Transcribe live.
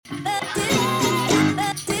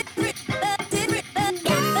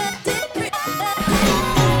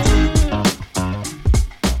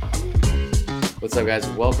What's up, guys?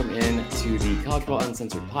 Welcome in to the College Football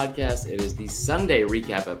Uncensored podcast. It is the Sunday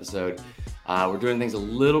recap episode. We're doing things a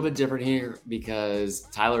little bit different here because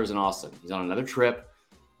Tyler is in Austin. He's on another trip,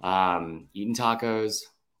 eating tacos,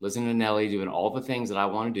 listening to Nelly, doing all the things that I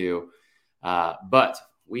want to do. But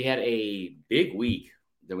we had a big week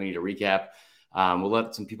that we need to recap. We'll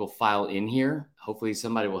let some people file in here. Hopefully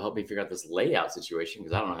somebody will help me figure out this layout situation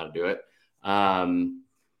because I don't know how to do it.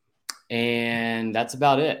 And that's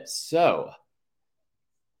about it. So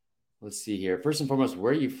let's see here. First and foremost,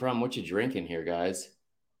 where are you from? What you drinking here, guys?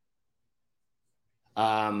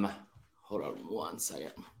 Hold on one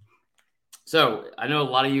second. So I know a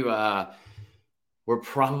lot of you were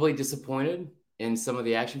probably disappointed in some of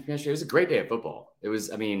the action from yesterday. It was a great day of football. I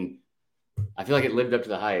feel like it lived up to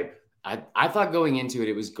the hype. I thought going into it,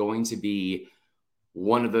 it was going to be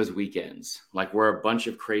one of those weekends, like where a bunch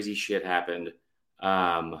of crazy shit happened.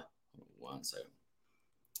 One second.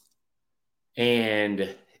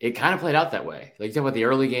 And it kind of played out that way. Like you talk about the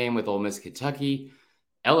early game with Ole Miss, Kentucky,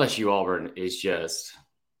 LSU Auburn is just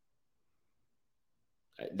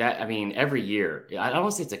that. I mean, every year, I don't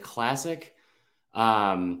want to say it's a classic.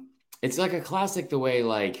 It's like a classic the way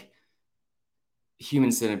like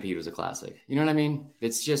Human Centipede was a classic. You know what I mean?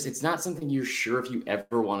 It's not something you're sure if you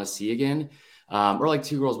ever want to see again. Or like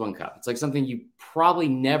Two Girls, One Cup. It's like something you probably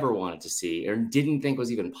never wanted to see or didn't think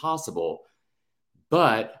was even possible.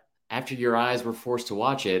 But after your eyes were forced to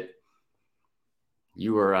watch it,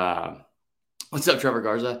 you were, what's up, Trevor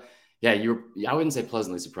Garza? Yeah, I wouldn't say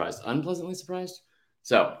pleasantly surprised, unpleasantly surprised.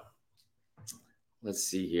 So let's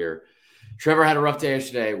see here. Trevor had a rough day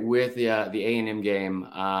yesterday with the A&M game.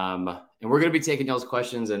 And we're going to be taking y'all's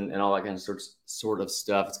questions and all that kind of sort of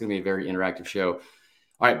stuff. It's going to be a very interactive show.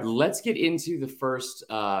 All right, let's get into the first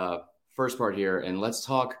part here, and let's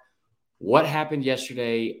talk what happened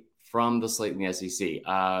yesterday from the slate in the SEC.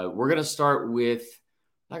 We're going to start with,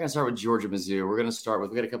 not going to start with Georgia, Mizzou. We're going to start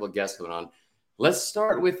with, we got a couple of guests coming on. Let's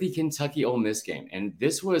start with the Kentucky Ole Miss game. And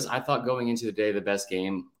this was, I thought, going into the day, the best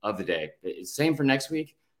game of the day. Same for next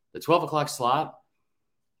week. The 12 o'clock slot,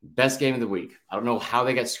 best game of the week. I don't know how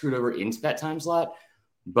they got screwed over into that time slot,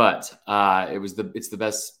 but it's the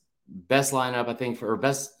best lineup, I think, or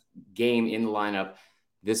best game in the lineup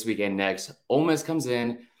this weekend next. Ole Miss comes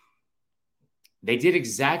in. They did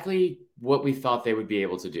exactly what we thought they would be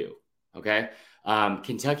able to do. Okay.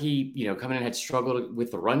 Kentucky, coming in had struggled with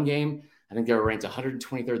the run game. I think they were ranked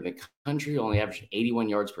 123rd in the country, only averaged 81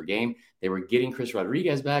 yards per game. They were getting Chris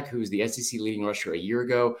Rodriguez back, who's the SEC leading rusher a year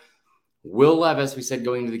ago. Will Levis, we said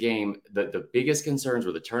going into the game, the biggest concerns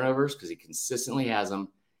were the turnovers because he consistently has them,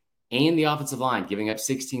 and the offensive line, giving up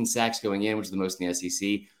 16 sacks going in, which is the most in the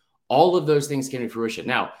SEC. All of those things came to fruition.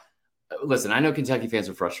 Now, listen, I know Kentucky fans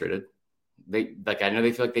are frustrated. I know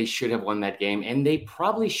they feel like they should have won that game, and they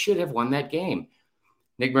probably should have won that game.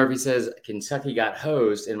 Nick Murphy says Kentucky got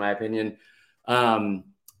hosed, in my opinion.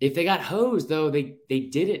 If they got hosed, though, they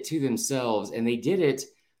did it to themselves, and they did it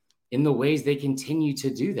in the ways they continue to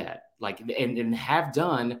do that, and have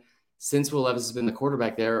done since Will Levis has been the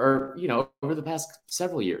quarterback there, or over the past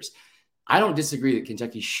several years. I don't disagree that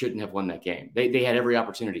Kentucky shouldn't have won that game. They had every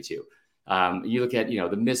opportunity to. You look at,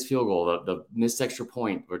 the missed field goal, the missed extra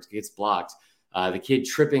point where it gets blocked, the kid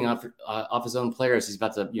tripping off his own players. He's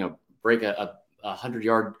about to, break a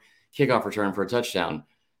 100-yard kickoff return for a touchdown.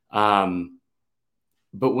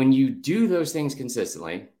 But when you do those things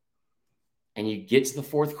consistently and you get to the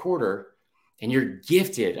fourth quarter and you're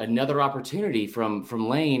gifted another opportunity from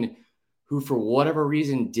Lane, who for whatever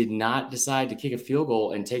reason did not decide to kick a field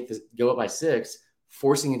goal and go up by 6,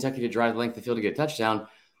 forcing Kentucky to drive the length of the field to get a touchdown,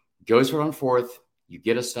 goes for it on fourth, you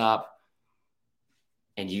get a stop,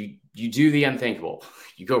 and you do the unthinkable.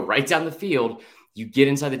 You go right down the field, you get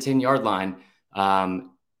inside the 10-yard line, and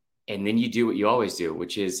then you do what you always do,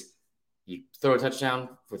 which is you throw a touchdown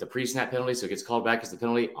with a pre-snap penalty, so it gets called back as the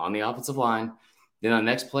penalty on the offensive line. Then on the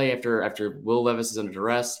next play, after Will Levis is under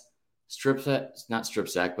duress, not strip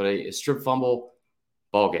sack, but a strip fumble,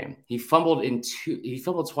 ball game. He fumbled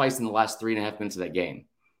twice in the last 3.5 minutes of that game,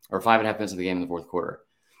 or 5.5 minutes of the game in the fourth quarter.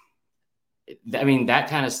 I mean, that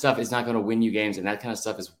kind of stuff is not going to win you games, and that kind of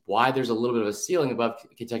stuff is why there's a little bit of a ceiling above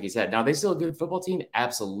Kentucky's head. Now, are they still a good football team?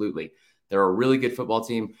 Absolutely. They're a really good football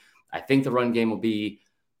team. I think the run game will be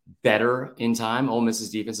better in time. Ole Miss's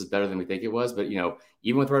defense is better than we think it was, but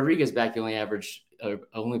even with Rodriguez back, he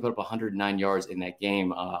only put up 109 yards in that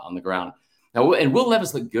game on the ground. Now, and Will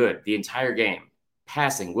Levis looked good the entire game.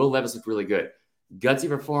 Passing, Will Levis looked really good. Gutsy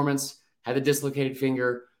performance, had the dislocated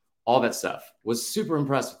finger, all that stuff. Was super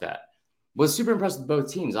impressed with that. Was super impressed with both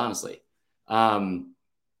teams, honestly.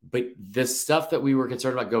 But the stuff that we were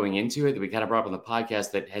concerned about going into it, that we kind of brought up on the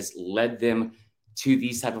podcast, that has led them to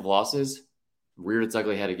these type of losses reared its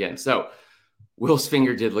ugly head again. So Will's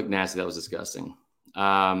finger did look nasty. That was disgusting.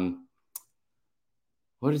 What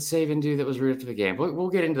did Saban do that was rude after the game? We'll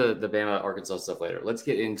get into the Bama Arkansas stuff later. Let's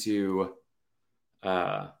get into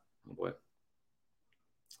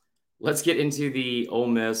let's get into the Ole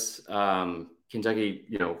Miss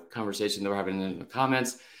Kentucky conversation that we're having in the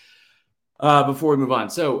comments before we move on.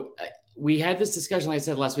 So we had this discussion, like I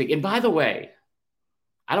said last week. And by the way,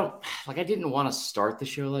 I didn't want to start the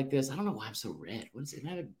show like this. I don't know why I'm so red. What is it?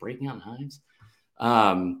 Am I breaking out in hives?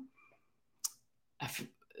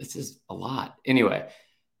 It's just a lot. Anyway,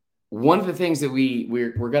 one of the things that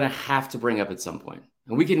we're going to have to bring up at some point,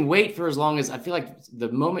 and we can wait for as long as I feel like the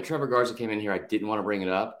moment Trevor Garza came in here, I didn't want to bring it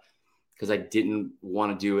up because I didn't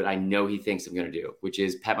want to do it. I know he thinks I'm going to do, which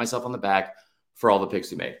is pat myself on the back for all the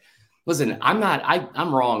picks we made. Listen,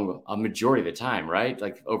 I'm wrong a majority of the time, right?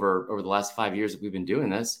 Like over the last 5 years that we've been doing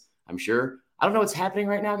this, I'm sure. I don't know what's happening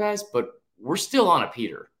right now, guys, but we're still on a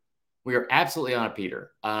Peter. We are absolutely on a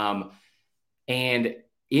Peter. And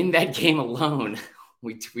in that game alone,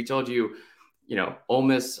 we told you, Ole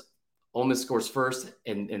Miss scores first,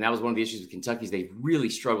 and that was one of the issues with Kentucky. They really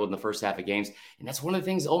struggled in the first half of games, and that's one of the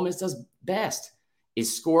things Ole Miss does best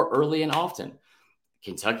is score early and often.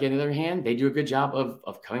 Kentucky, on the other hand, they do a good job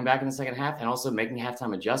of coming back in the second half and also making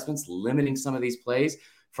halftime adjustments, limiting some of these plays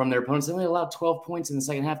from their opponents. They only allowed 12 points in the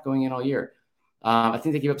second half going in all year. I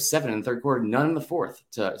think they gave up 7 in the third quarter, none in the fourth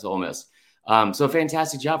to Ole Miss. So a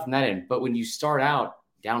fantastic job from that end. But when you start out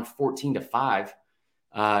down 14-5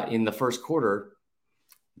 in the first quarter,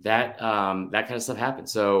 that kind of stuff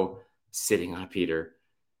happens. So sitting on a Peter.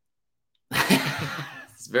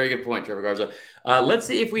 It's a very good point, Trevor Garza. Let's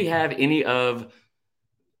see if we have any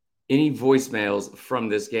voicemails from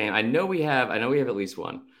this game. I know we have at least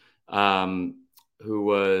one. Who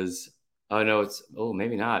was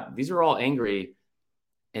maybe not. These are all angry,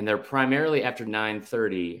 and they're primarily after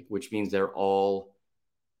 9:30, which means they're all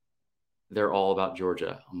about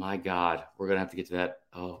Georgia. Oh my God, we're gonna have to get to that.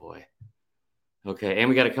 Oh boy. Okay, and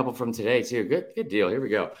we got a couple from today too. Good deal. Here we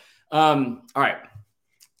go. All right.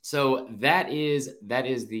 So that is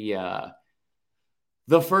the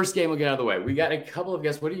first game we'll get out of the way. We got a couple of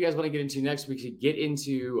guests. What do you guys want to get into next? We could get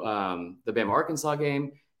into the Bama Arkansas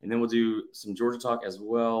game, and then we'll do some Georgia talk as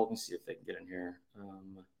well. Let me see if they can get in here.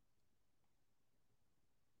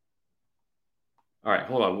 All right,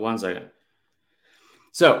 hold on 1 second.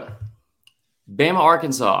 So, Bama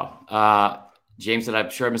Arkansas. James said, I'm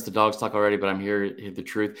sure I missed the Dawgs talk already, but I'm here to hear the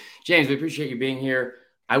truth. James, we appreciate you being here.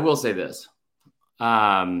 I will say this.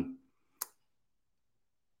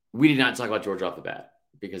 We did not talk about Georgia off the bat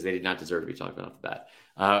because they did not deserve to be talked about off the bat.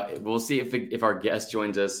 We'll see if our guest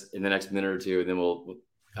joins us in the next minute or two, and then we'll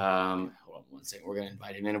hold on 1 second. We're going to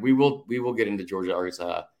invite him in, and we will get into Georgia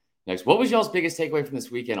Arkansas next. What was y'all's biggest takeaway from this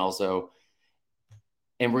weekend also?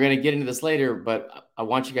 And we're going to get into this later, but I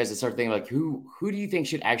want you guys to start thinking, like, who do you think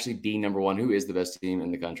should actually be number one? Who is the best team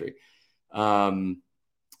in the country? All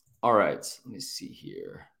right, let me see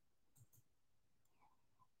here.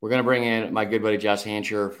 We're going to bring in my good buddy Josh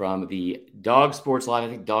Hancher from the Dawgs Sports Live. I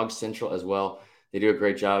think Dawgs Central as well. They do a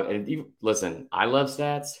great job. And listen, I love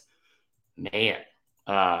stats. Man,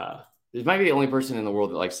 this might be the only person in the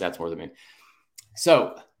world that likes stats more than me.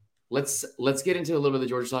 So let's get into a little bit of the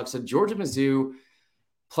Georgia talk. So Georgia Mizzou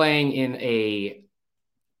playing in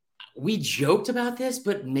we joked about this,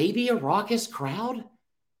 but maybe a raucous crowd.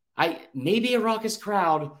 Maybe a raucous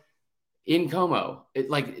crowd in Como.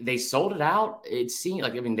 They sold it out. It seemed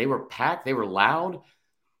like, they were packed, they were loud,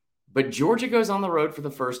 but Georgia goes on the road for the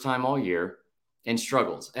first time all year and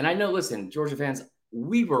struggles. And I know, listen, Georgia fans,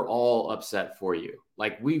 we were all upset for you.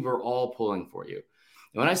 We were all pulling for you.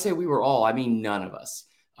 And when I say we were all, I mean none of us,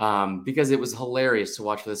 because it was hilarious to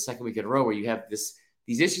watch for the second week in a row where you have these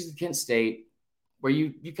issues with Kent State where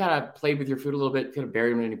you kind of played with your foot a little bit, could have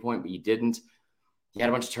buried them at any point, but you didn't. You had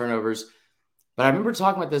a bunch of turnovers. But I remember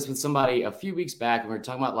talking about this with somebody a few weeks back, and we were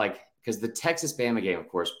talking about because the Texas-Bama game, of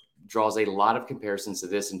course, draws a lot of comparisons to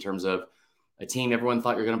this in terms of a team everyone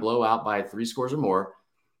thought you're going to blow out by 3 scores or more.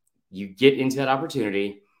 You get into that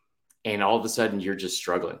opportunity, and all of a sudden you're just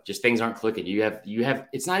struggling. Just things aren't clicking. You have.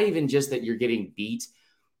 It's not even just that you're getting beat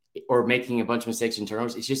or making a bunch of mistakes and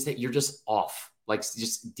turnovers. It's just that you're just off,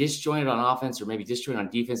 just disjointed on offense or maybe disjointed on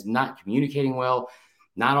defense, not communicating well.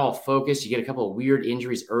 Not all focused. You get a couple of weird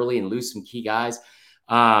injuries early and lose some key guys.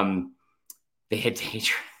 They had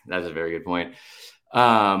danger. That's a very good point.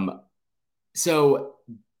 So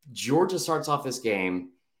Georgia starts off this game.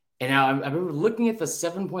 And now I remember looking at the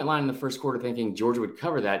 7-point line in the first quarter thinking Georgia would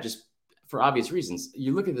cover that just for obvious reasons.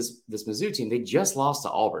 You look at this Mizzou team, they just lost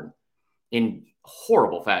to Auburn in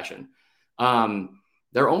horrible fashion.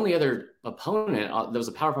 Their only other opponent that was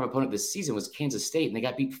a Power 5 opponent this season was Kansas State, and they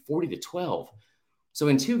got beat 40-12. So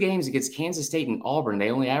in 2 games against Kansas State and Auburn,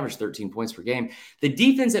 they only averaged 13 points per game. The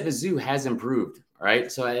defense at Mizzou has improved, all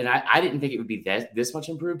right? So, and I didn't think it would be this much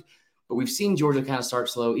improved, but we've seen Georgia kind of start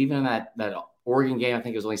slow. Even in that Oregon game, I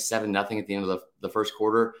think it was only 7-0 at the end of the first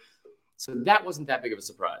quarter. So that wasn't that big of a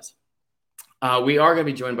surprise. We are going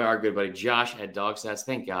to be joined by our good buddy Josh at Dawgs Central.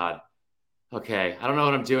 Thank God. Okay, I don't know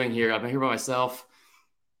what I'm doing here. I'm here by myself.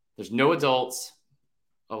 There's no adults.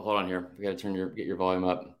 Oh, hold on here. We got to get your volume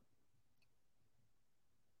up.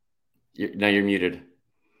 Now you're muted.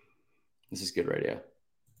 This is good radio.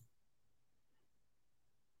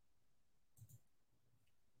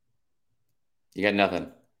 You got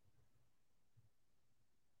nothing.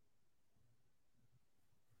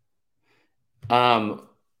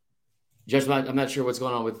 Josh, I'm not sure what's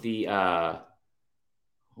going on with the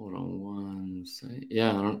hold on one second. Yeah,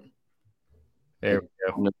 I don't. There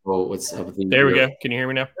we go. What's up with the There we go. Can you hear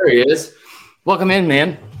me now? There he is. Welcome in,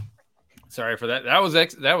 man. Sorry for that.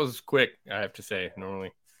 That was quick, I have to say.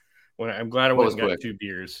 Normally, I'm glad I went and got 2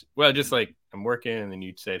 beers. Well, just like I'm working, and then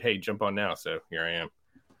you said, "Hey, jump on now." So here I am.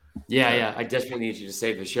 Yeah. I desperately need you to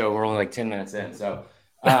save the show. We're only like 10 minutes in. So,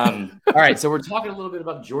 all right. So we're talking a little bit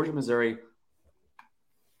about Georgia, Missouri.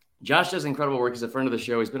 Josh does incredible work. He's a friend of the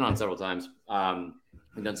show. He's been on several times.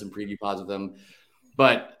 We've done some preview pods with him,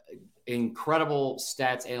 but incredible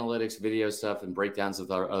stats, analytics, video stuff, and breakdowns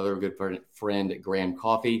with our other good friend, Graham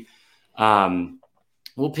Coffee.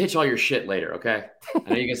 We'll pitch all your shit later, okay? I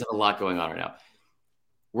know you guys have a lot going on right now.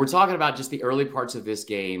 We're talking about just the early parts of this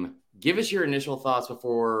game. Give us your initial thoughts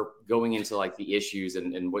before going into like the issues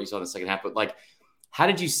and what you saw in the second half. But like, how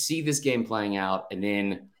did you see this game playing out? And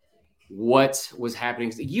then what was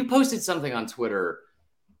happening? You posted something on Twitter,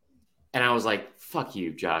 and I was like, fuck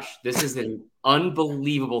you, Josh. This is an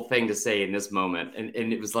unbelievable thing to say in this moment. And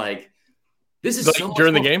it was like, this is like so much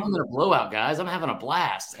during the game than a blowout, guys. I'm having a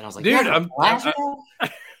blast. And I was like, dude,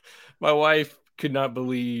 my wife could not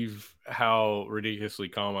believe how ridiculously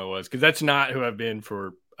calm I was, because that's not who I've been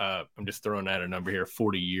for, I'm just throwing out a number here,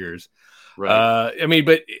 40 years. Right. I mean,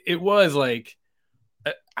 but it was like,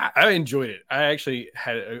 I enjoyed it. I actually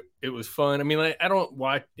it was fun. I mean, like,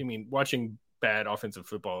 watching bad offensive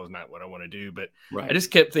football is not what I want to do, but right. I just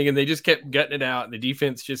kept thinking they just kept gutting it out. The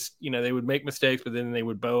defense just, they would make mistakes, but then they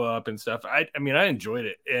would bow up and stuff. I enjoyed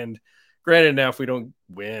it. And granted, now if we don't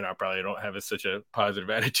win, I probably don't have such a positive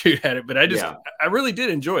attitude at it, but I really did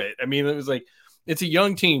enjoy it. I mean, it was like, it's a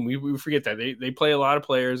young team. We forget that they play a lot of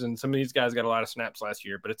players, and some of these guys got a lot of snaps last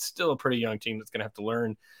year, but it's still a pretty young team that's going to have to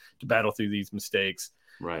learn to battle through these mistakes.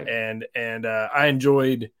 Right. And I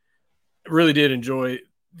really did enjoy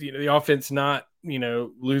the offense not,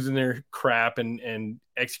 losing their crap and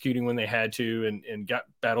executing when they had to and got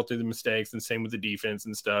battled through the mistakes, and same with the defense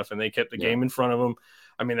and stuff. And they kept the game in front of them.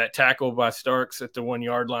 I mean, that tackle by Starks at the 1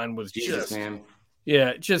 yard line was it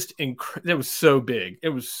was so big. It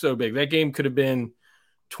was so big. That game could have been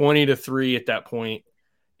 20-3 at that point.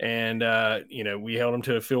 And, we held them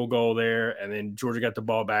to a field goal there, and then Georgia got the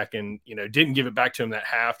ball back and, didn't give it back to them that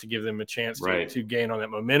half to give them a chance to gain on that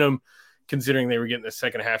momentum, considering they were getting the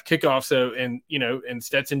second half kickoff. So, and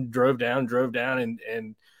Stetson drove down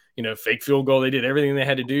and, fake field goal. They did everything they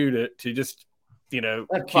had to do to just,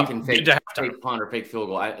 that fucking fake punt or fake field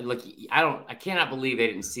goal. I cannot believe they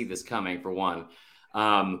didn't see this coming, for one.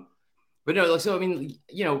 But no, so, I mean,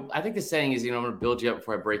 I think the saying is, I'm going to build you up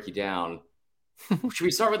before I break you down. Should we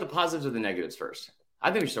start with the positives or the negatives first? I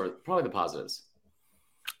think we should start with probably the positives.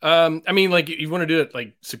 I mean, like, you want to do it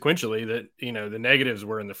like sequentially, that, the negatives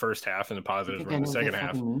were in the first half and the positives were in the second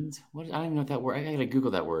half. What? I don't even know what that word. I got to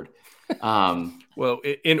Google that word. Well,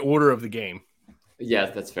 in order of the game.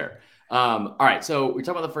 Yes, that's fair. All right. So we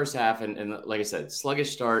talk about the first half and like I said,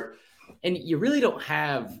 sluggish start, and you really don't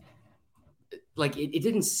have, like, it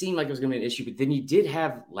didn't seem like it was going to be an issue, but then you did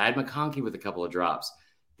have Ladd McConkey with a couple of drops.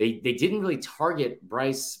 They didn't really target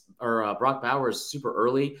Bryce or Brock Bowers super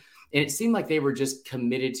early. And it seemed like they were just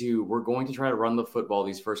committed to, we're going to try to run the football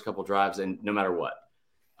these first couple drives, and no matter what.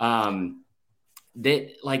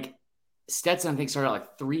 Like Stetson, I think, started out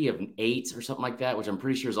like 3 of 8 or something like that, which I'm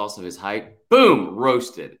pretty sure is also his height. Boom,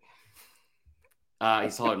 roasted.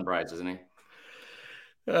 He's taller than Bryce, isn't he?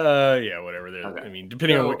 Yeah, whatever. Okay. I mean,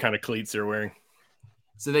 depending on what kind of cleats they're wearing.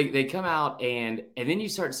 So they come out, and then you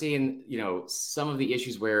start seeing, some of the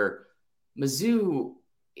issues where Mizzou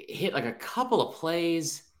hit like a couple of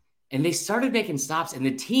plays, and they started making stops, and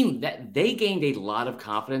the team that they gained a lot of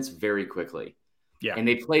confidence very quickly. Yeah. And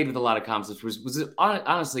they played with a lot of confidence, which was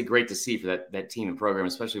honestly great to see for that team and program,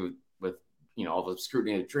 especially with all the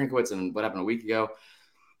scrutiny of Drinkwitz and what happened a week ago.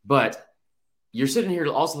 But you're sitting here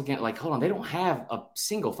also looking at like, hold on, they don't have a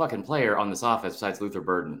single fucking player on this offense besides Luther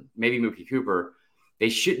Burden, maybe Mookie Cooper. They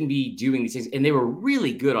shouldn't be doing these things. And they were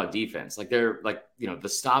really good on defense. Like they're like, the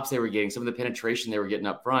stops they were getting, some of the penetration they were getting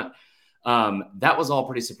up front. That was all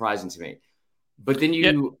pretty surprising to me. But then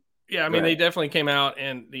I mean, they definitely came out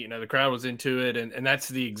and, the crowd was into it. And that's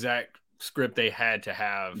the exact script they had to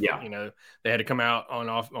have. Yeah. They had to come out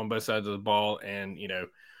on both sides of the ball and,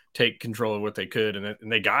 take control of what they could.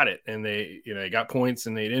 And they got it. And they got points,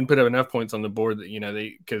 and they didn't put up enough points on the board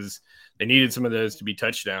that, because they needed some of those to be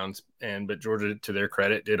touchdowns. But Georgia, to their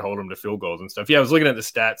credit, did hold them to field goals and stuff. Yeah, I was looking at the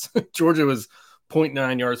stats. Georgia was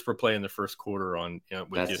 0.9 yards per play in the first quarter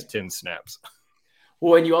with just 10 snaps.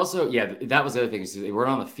 Well, and you also, that was the other thing. Is they weren't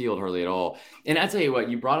on the field hardly at all. And I tell you what,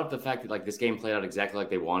 you brought up the fact that like this game played out exactly like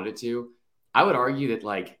they wanted it to. I would argue that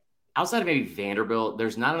like outside of maybe Vanderbilt,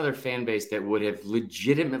 there's not another fan base that would have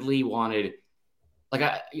legitimately wanted, like,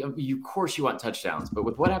 of course you want touchdowns, but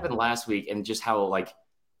with what happened last week and just how like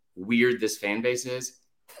weird this fan base is,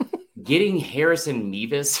 getting Harrison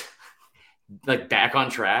Mevis like back on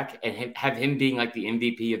track and have him being like the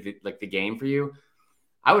MVP of the game for you.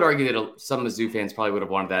 I would argue that some Mizzou fans probably would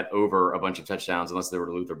have wanted that over a bunch of touchdowns unless they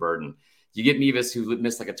were Luther Burden. You get Mevis, who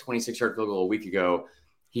missed like a 26-yard field goal a week ago.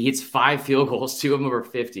 He hits 5 field goals, 2 of them over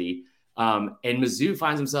 50. And Mizzou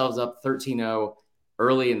finds themselves up 13-0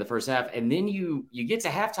 early in the first half. And then you get to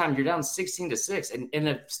halftime, you're down 16-6.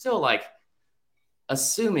 And still like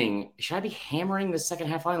assuming, should I be hammering the second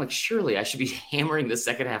half line? Like, surely I should be hammering the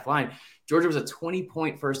second half line. Georgia was a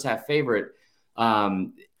 20-point first half favorite.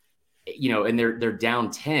 And they're down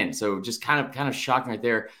 10. So just kind of shocking right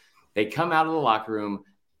there. They come out of the locker room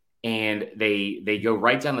and they go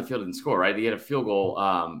right down the field and score, right? They get a field goal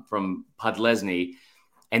from Podlesny,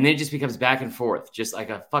 and then it just becomes back and forth, just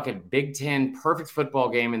like a fucking Big Ten, perfect football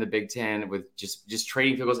game in the Big Ten with just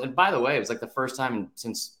trading field goals. And by the way, it was like the first time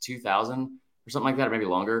since 2000 or something like that, or maybe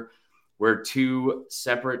longer, where 2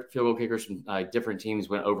 separate field goal kickers from different teams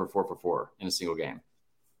went over 4 for 4 in a single game.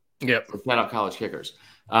 Yep. So shout out college kickers.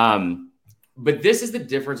 But this is the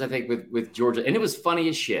difference, I think, with Georgia. And it was funny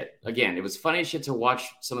as shit. Again, it was funny as shit to watch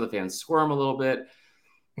some of the fans squirm a little bit.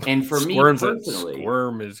 And for me personally,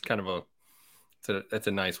 squirm is kind of that's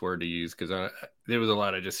a nice word to use, because there was a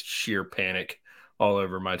lot of just sheer panic all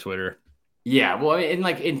over my Twitter. Yeah, well, and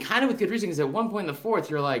kind of with good reason, because at one point in the fourth,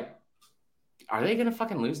 you're like, are they going to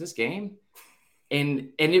fucking lose this game?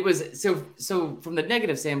 And it was so from the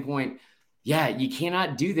negative standpoint. Yeah, you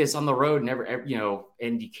cannot do this on the road, never, and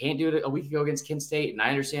you can't do it a week ago against Kent State. And I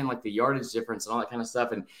understand like the yardage difference and all that kind of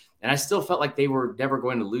stuff. And I still felt like they were never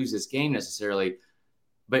going to lose this game necessarily.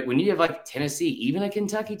 But when you have like Tennessee, even a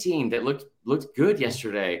Kentucky team that looked good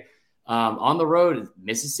yesterday on the road,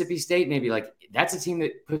 Mississippi State, maybe, like, that's a team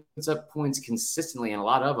that puts up points consistently, and a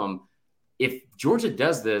lot of them. If Georgia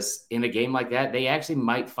does this in a game like that, they actually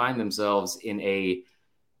might find themselves in a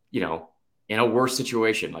worse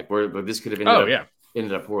situation, like where this could have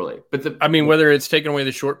ended up poorly. But whether it's taking away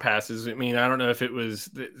the short passes, I don't know if it was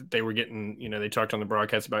they were getting, they talked on the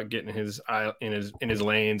broadcast about getting his eye in his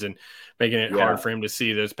lanes and making it hard for him to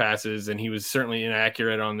see those passes. And he was certainly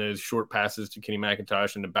inaccurate on those short passes to Kenny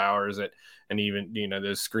McIntosh and to Bowers and even,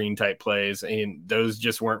 those screen type plays. And those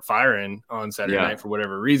just weren't firing on Saturday night for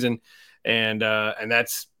whatever reason. And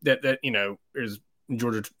that's that, there's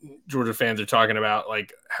Georgia fans are talking about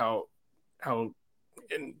like how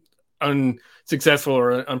unsuccessful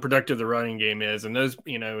or unproductive the running game is. And those,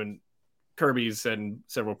 and Kirby's said in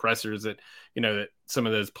several pressers that, that some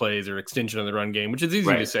of those plays are extension of the run game, which is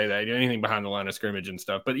easy to say that, anything behind the line of scrimmage and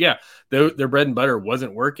stuff. But yeah, their bread and butter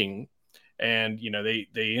wasn't working. And,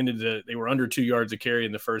 they were under 2 yards of carry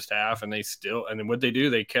in the first half, and then what they do,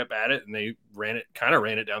 they kept at it, and they ran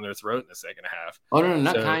it down their throat in the second half. Oh, no,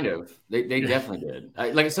 not kind of. They definitely did.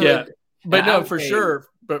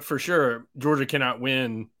 For sure, Georgia cannot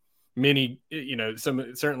win many,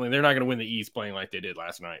 certainly they're not going to win the East playing like they did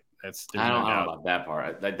last night. I don't know about that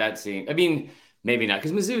part. That scene, maybe not,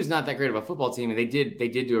 because Mizzou is not that great of a football team, and they did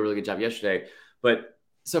do a really good job yesterday. But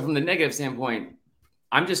so from the negative standpoint,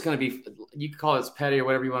 I'm just going to be, you can call it petty or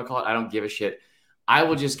whatever you want to call it. I don't give a shit. I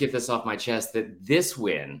will just get this off my chest that this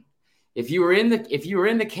win, if you were in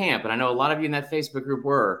the camp, and I know a lot of you in that Facebook group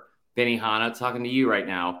were, Benny Hanna, talking to you right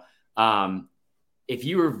now. If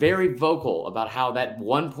you were very vocal about how that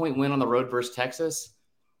 1-point win on the road versus Texas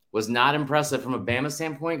was not impressive from a Bama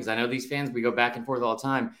standpoint, because I know these fans, we go back and forth all the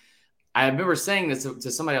time. I remember saying this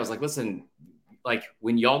to somebody. I was like, listen, like,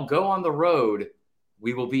 when y'all go on the road,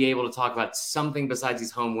 we will be able to talk about something besides these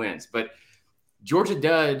home wins. But Georgia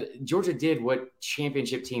did what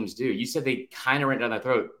championship teams do. You said they kind of ran down their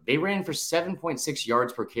throat. They ran for 7.6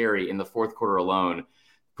 yards per carry in the fourth quarter alone,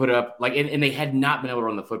 put up and they had not been able to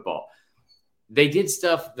run the football. They did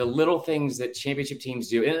stuff, the little things that championship teams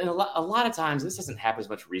do. And a lot of times, this doesn't happen as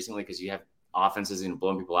much recently because you have offenses and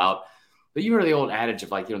blowing people out. But you remember the old adage of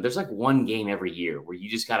there's one game every year where you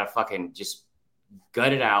just got to fucking just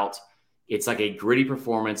gut it out. It's like a gritty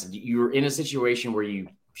performance. You're in a situation where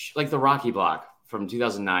like the Rocky block from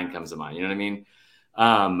 2009 comes to mind. You know what I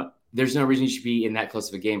mean? There's no reason you should be in that close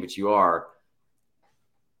of a game, but you are.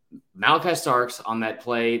 Malachi Starks on that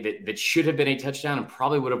play that should have been a touchdown and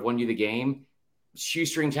probably would have won you the game.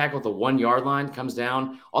 Shoestring tackle at the 1 yard line, comes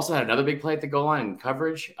down. Also had another big play at the goal line in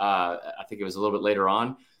coverage. I think it was a little bit later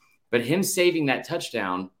on. But him saving that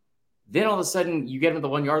touchdown, then all of a sudden you get him at the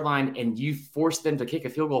 1 yard line and you force them to kick a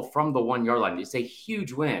field goal from the 1 yard line. It's a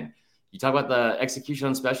huge win. You talk about the execution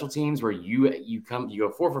on special teams where you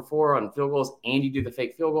go 4 for 4 on field goals and you do the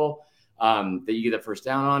fake field goal that you get that first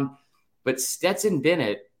down on. But Stetson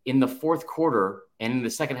Bennett in the fourth quarter and in the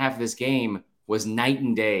second half of this game was night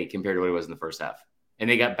and day compared to what it was in the first half. And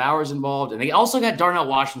they got Bowers involved, and they also got Darnell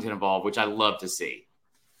Washington involved, which I love to see.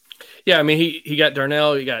 Yeah, I mean, he got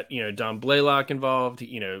Darnell, he got, Don Blaylock involved.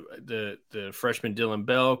 The freshman Dylan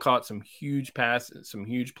Bell caught some huge passes, some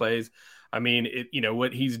huge plays. I mean,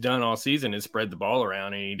 what he's done all season is spread the ball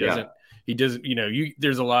around, and he doesn't,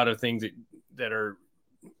 there's a lot of things that are,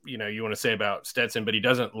 you want to say about Stetson, but he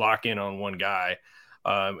doesn't lock in on one guy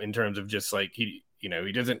in terms of just like he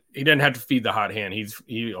doesn't have to feed the hot hand.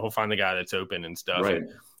 He'll find the guy that's open and stuff. Right.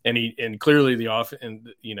 And clearly the off and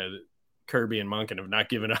Kirby and Monken have not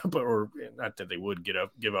given up, or not that they would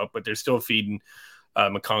give up, but they're still feeding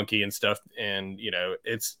McConkey and stuff. And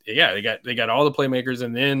they got all the playmakers,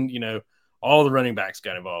 and then all the running backs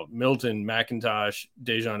got involved. Milton, McIntosh,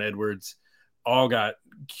 Dejon Edwards, all got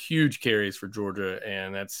huge carries for Georgia,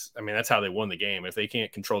 and that's how they won the game. If they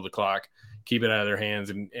can't control the clock, keep it out of their hands,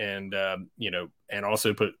 and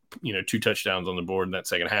also put 2 touchdowns on the board in that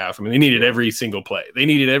second half. I mean, they needed every single play.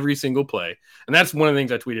 And that's one of the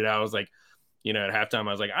things I tweeted out. I was like, at halftime,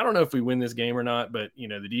 I was like, I don't know if we win this game or not, but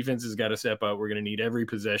the defense has got to step up. We're going to need every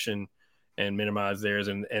possession and minimize theirs.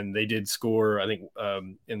 And they did score, I think,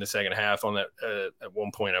 in the second half on that at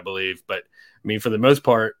one point, I believe. But I mean, for the most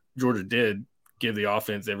part, Georgia did give the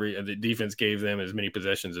offense the defense gave them as many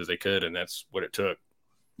possessions as they could, and that's what it took.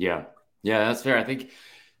 Yeah, that's fair. I think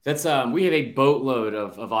that's we have a boatload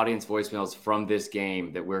of audience voicemails from this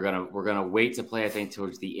game that we're gonna wait to play, I think,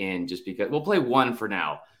 towards the end, just because we'll play one for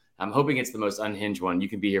now. I'm hoping it's the most unhinged one. You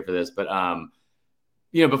can be here for this, but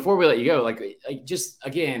before we let you go, like just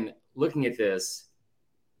again looking at this,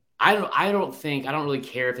 I don't really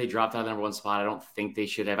care if they dropped out of the number 1 spot. I don't think they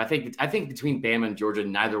should have. I think between Bama and Georgia,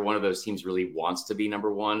 neither one of those teams really wants to be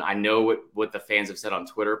number 1. I know what the fans have said on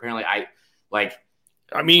Twitter. Apparently, I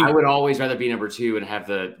would always rather be number 2 and have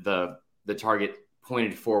the target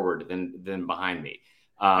pointed forward than behind me.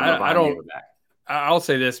 I'll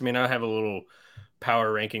say this. I mean, I have a little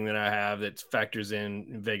power ranking that I have that factors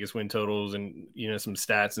in Vegas win totals and some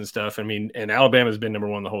stats and stuff. I mean, and Alabama's been number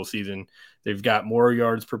 1 the whole season. They've got more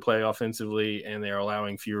yards per play offensively, and they are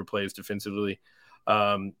allowing fewer plays defensively.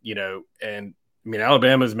 And I mean,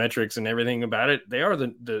 Alabama's metrics and everything about it, they are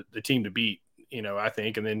the team to beat. I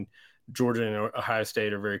think, and then Georgia and Ohio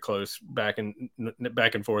State are very close back and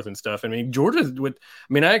forth and stuff. I mean,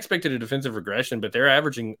 I expected a defensive regression, but they're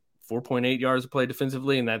averaging 4.8 yards a play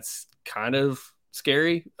defensively, and that's kind of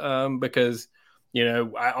scary because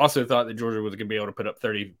I also thought that Georgia was going to be able to put up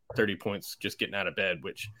 30 points just getting out of bed,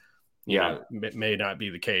 which may not be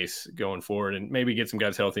the case going forward, and maybe get some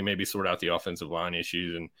guys healthy, maybe sort out the offensive line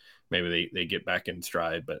issues, and maybe they get back in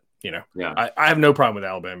stride. But I have no problem with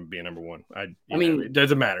Alabama being number 1. I mean, it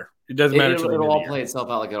doesn't matter. It doesn't matter. It'll all play itself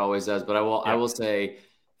out like it always does. But I will say,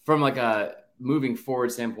 from like a moving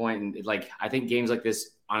forward standpoint, and like I think games like this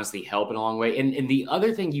honestly help in a long way. And the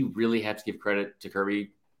other thing you really have to give credit to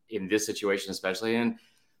Kirby in this situation, especially in,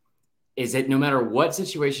 is that no matter what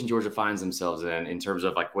situation Georgia finds themselves in terms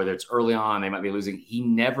of like whether it's early on, they might be losing, he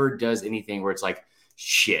never does anything where it's like,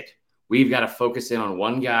 shit, we've got to focus in on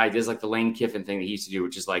one guy. He does like the Lane Kiffin thing that he used to do,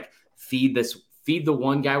 which is like feed the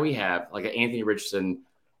one guy we have, like Anthony Richardson,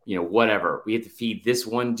 whatever. We have to feed this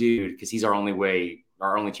one dude because he's our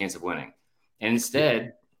only chance of winning. And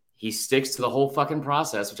instead, he sticks to the whole fucking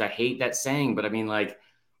process, which I hate that saying, but I mean, like,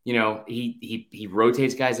 he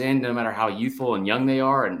rotates guys in no matter how youthful and young they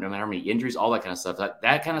are, and no matter how many injuries, all that kind of stuff.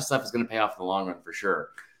 That kind of stuff is going to pay off in the long run for sure.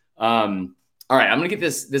 All right, I'm going to get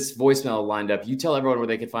this voicemail lined up. You tell everyone where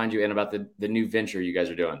they can find you and about the new venture you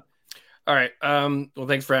guys are doing. All right. Well,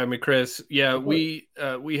 thanks for having me, Chris. Yeah, we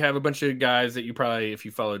have a bunch of guys that you probably, if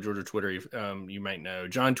you follow Georgia Twitter, you might know.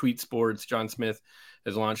 John Tweet Sports, John Smith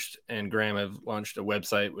has launched, and Graham have launched a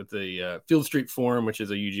website with the Field Street Forum, which is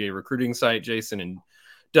a UGA recruiting site. Jason and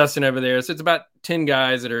Dustin over there. So it's about 10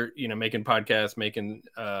 guys that are, making podcasts, making,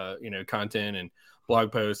 content and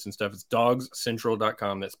blog posts and stuff. It's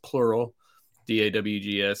dawgscentral.com. That's plural.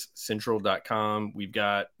 DAWGS central.com. We do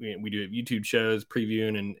have YouTube shows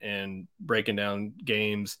previewing and breaking down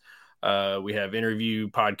games. We have interview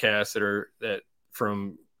podcasts that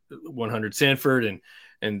from 100 Sanford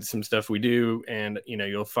and some stuff we do. And,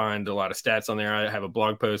 you'll find a lot of stats on there. I have a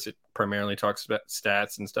blog post that primarily talks about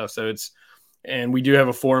stats and stuff. And we do have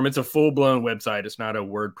a forum. It's a full-blown website. It's not a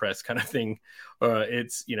WordPress kind of thing.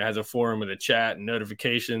 It's, has a forum with a chat and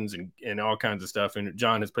notifications and all kinds of stuff. And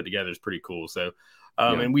John has put together. It's pretty cool. So,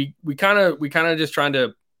 and we kind of just trying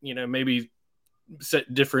to, maybe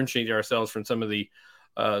differentiate ourselves from some of the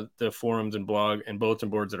forums and blog and bulletin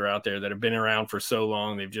boards that are out there that have been around for so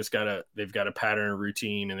long. They've got a pattern, a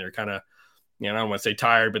routine, and they're kind of, I don't want to say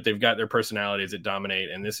tired, but they've got their personalities that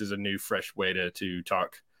dominate. And this is a new, fresh way to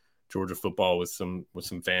talk Georgia football with some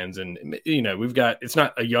fans. And it's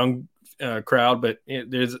not a young crowd, but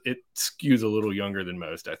it skews a little younger than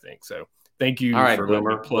most, I think. So thank you. All right, for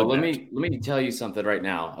Boomer. Well, let me tell you something right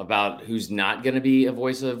now about who's not going to be a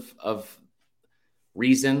voice of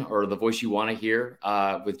reason or the voice you want to hear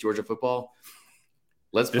with Georgia football.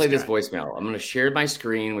 Let's play this voicemail. I'm going to share my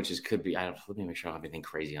screen, let me make sure I don't have anything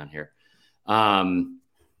crazy on here.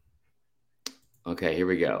 Okay, here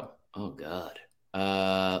we go. Oh God.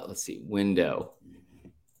 Let's see. Window.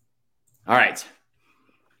 All right.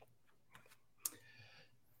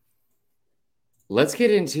 Let's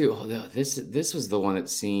get into this was the one that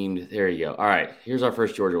seemed. There you go. All right. Here's our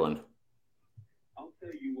first Georgia one. I'll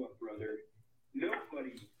tell you what, brother.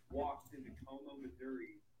 Nobody walks into Como,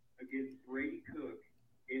 Missouri against Brady Cook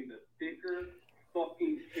in the thicker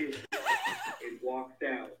fucking pit and walks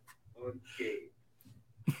out unscathed.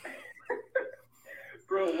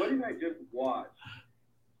 Bro, what did I just watch?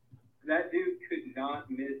 That dude could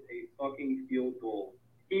not miss a fucking field goal.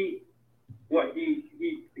 He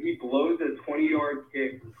blows a 20-yard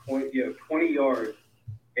kick from 20 yards,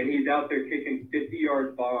 and he's out there kicking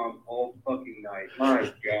 50-yard bombs all fucking night.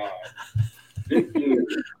 My God. This dude,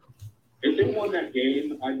 if they won that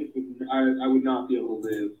game, I would not be able to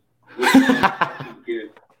live with that fucking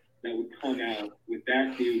gift that would come out with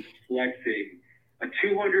that dude flexing. A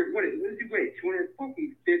 200, what does he weigh?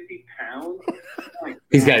 250 pounds?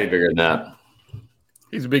 He's got to be bigger than that.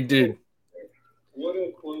 He's a big dude. What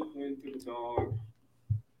a close win for the Dogs.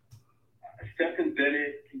 Stephen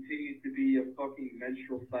Bennett continues to be a fucking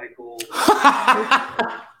menstrual cycle.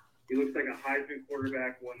 He looks like a Heisman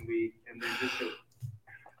quarterback one week, and then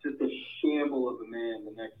just a shamble of a man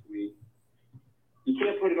the next week. You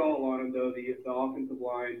can't put it all on him, though. The offensive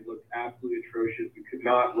line looked absolutely atrocious. We could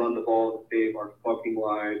not run the ball to save our fucking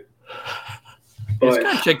lives. This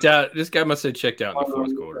guy checked out. This guy must have checked out in the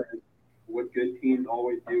fourth quarter. What good teams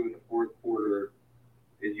always do in the fourth quarter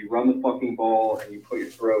is you run the fucking ball and you put your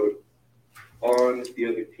throat on the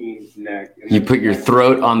other team's neck. You put your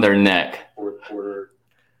throat on their neck. Fourth quarter.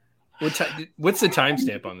 What's the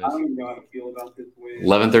timestamp on this? I don't even know how to feel about this win.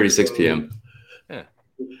 11:36 p.m. Yeah.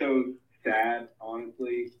 It's so sad,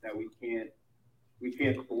 honestly, that we can't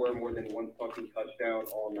score more than one fucking touchdown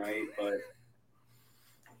all night. But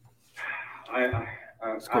I don't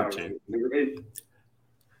know.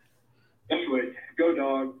 Anyway, go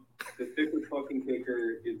Dogs. The thicker fucking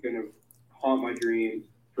kicker is gonna haunt my dreams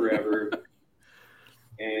forever.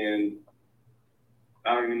 And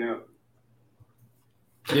I don't even know.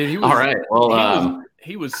 Dude, all right. Well,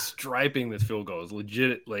 he was striping this field goal. It was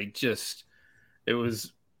legit.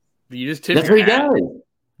 You just tipped. That's what he does.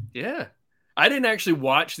 Yeah, I didn't actually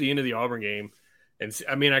watch the end of the Auburn game, and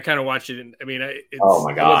I kind of watched it. Oh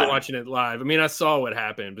my God, I wasn't watching it live. I saw what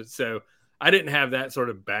happened, but so I didn't have that sort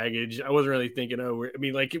of baggage. I wasn't really thinking,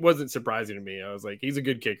 it wasn't surprising to me. I was like, he's a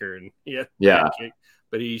good kicker, and yeah. Kick,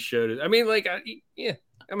 but he showed it. I'm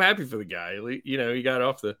happy for the guy. He got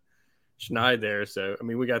off the schneid there, so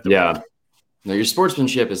we got the win. No, your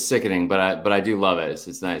sportsmanship is sickening, but I do love it.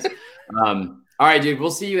 It's nice. All right, dude. We'll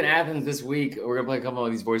see you in Athens this week. We're gonna play a couple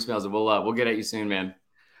of these voicemails, and we'll get at you soon, man.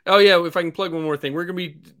 Oh yeah, if I can plug one more thing, we're gonna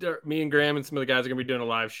be me and Graham and some of the guys are gonna be doing a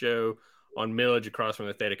live show on Millage across from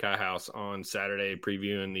the Theta Chi House on Saturday,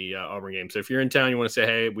 previewing the Auburn game. So if you're in town, you want to say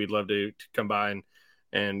hey, we'd love to come by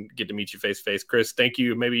and get to meet you face to face. Chris, thank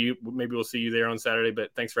you. Maybe we'll see you there on Saturday. But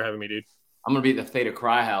thanks for having me, dude. I'm gonna be at the Theta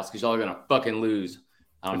Chi House because y'all are gonna fucking lose.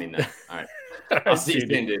 I don't mean that. All right. I'll see you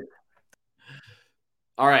soon, dude.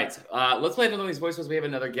 All right. Let's play another one of these voicemails. We have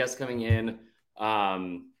another guest coming in.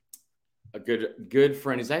 A good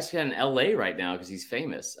friend who's actually in LA right now because he's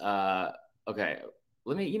famous. Okay.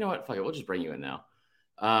 You know what? Fuck it. We'll just bring you in now.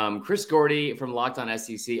 Chris Gordy from Locked On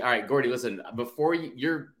SEC. All right, Gordy, listen, before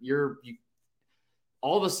you're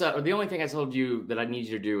all the stuff, or the only thing I told you that I need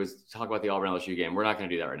you to do is talk about the Auburn LSU game. We're not going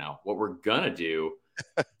to do that right now. What we're going to do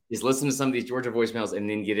is listen to some of these Georgia voicemails and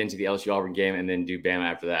then get into the LSU Auburn game and then do Bama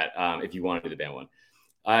after that. If you want to do the Bama one.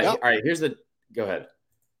 Yep. All right, go ahead.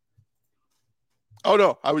 Oh,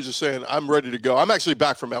 no, I was just saying I'm ready to go. I'm actually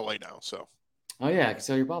back from LA now, so. Oh, yeah, I can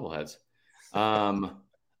sell your bobbleheads.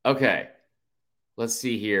 Okay, let's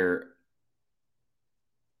see here.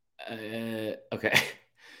 Okay,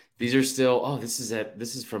 these are still. This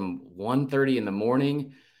is from 1:30 in the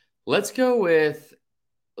morning. Let's go with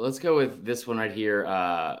this one right here.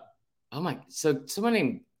 So someone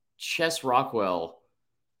named Chess Rockwell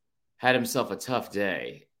had himself a tough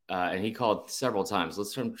day, and he called several times.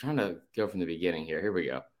 I'm trying to go from the beginning here. Here we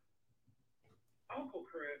go. Uncle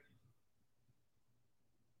Chris.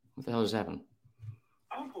 What the hell just happened?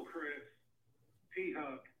 Uncle Chris,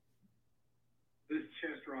 T-Huck, this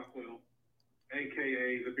Chess Rockwell,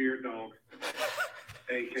 a.k.a. the Beard Dog,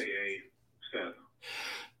 a.k.a. Seth.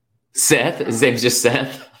 Seth? His name's just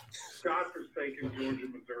Seth? Godforsaken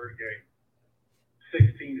Georgia-Missouri game.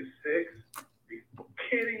 16-6. Are you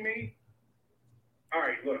kidding me? All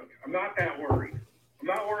right, look, I'm not that worried. I'm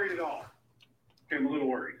not worried at all. Okay, I'm a little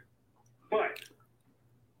worried. But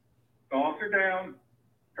Dogs are down.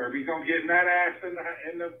 Kirby's going to get in that ass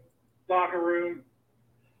in the locker room.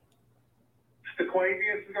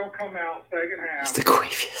 Stequavius is going to come out second half.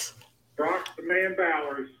 Stequavius. Brock the man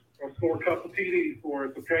Bowers will score a couple TDs for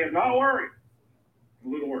us, okay? I'm not worried.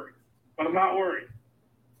 I'm a little worried. But I'm not worried.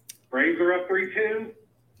 Braves are up 3-2.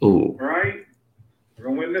 Ooh. All right? We're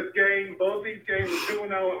going to win this game. Both these games are 2-0.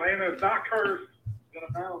 Atlanta is not cursed.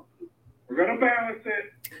 We're going to balance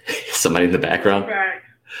it. Somebody in the background. Back.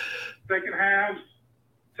 Second halves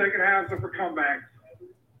are for comebacks.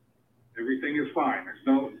 Everything is fine.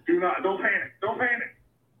 Don't panic. Don't panic.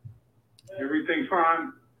 Everything's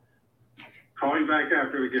fine. Call you back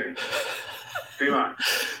after the game. Stay on.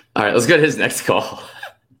 All right, let's go to his next call.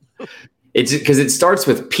 It's because it starts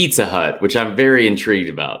with Pizza Hut, which I'm very intrigued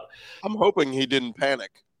about. I'm hoping he didn't panic.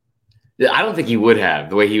 I don't think he would have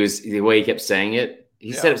the way he kept saying it.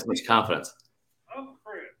 He said it with so much confidence. Uncle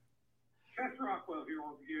Chris, Chess Rockwell here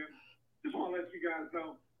once again. Just want to let you guys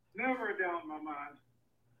know, never a doubt in my mind.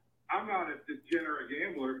 I'm not a degenerate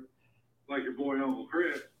gambler like your boy Uncle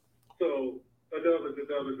Chris. So a dub is a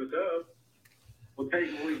dub is a dub. We'll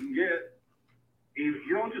take what we can get. You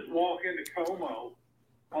don't just walk into Como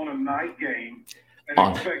on a night game and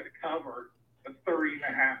expect to cover a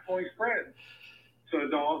 30.5-point spread. So the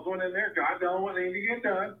Dogs went in there, got done what they needed to get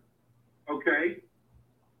done. Okay.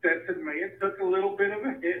 Stetson Bennett took a little bit of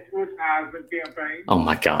a hit to his Heisman campaign. Oh,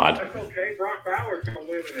 my God. That's okay. Brock Bowers going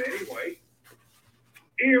to win it anyway.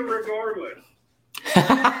 Irregardless.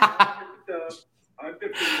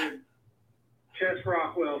 Undefeated. Chess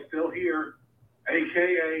Rockwell still here,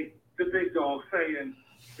 a.k.a. the big dog, saying,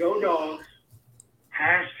 go Dogs.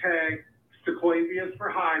 Hashtag Stequavius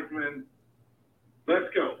for Heisman.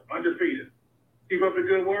 Let's go. Undefeated. Keep up the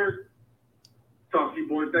good work. Talk to you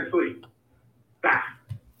boys next week. Bye.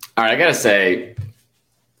 All right, I gotta say,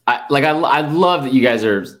 I love that you guys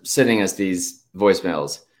are sending us these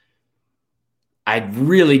voicemails. I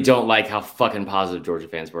really don't like how fucking positive Georgia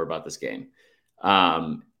fans were about this game,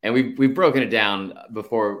 and we've broken it down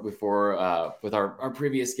before with our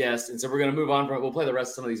previous guests, and so we're gonna move on from it. We'll play the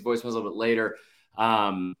rest of some of these voicemails a little bit later.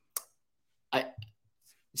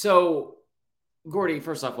 So Gordy,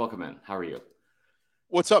 first off, welcome in. How are you?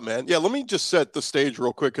 What's up, man? Yeah, let me just set the stage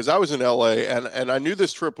real quick because I was in LA and I knew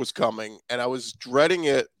this trip was coming and I was dreading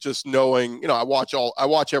it, just knowing, I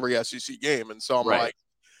watch every SEC game, and so I'm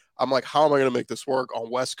like, how am I going to make this work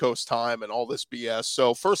on West Coast time and all this BS?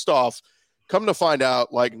 So first off, come to find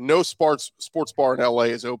out, like, no sports bar in LA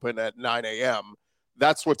is open at 9 a.m.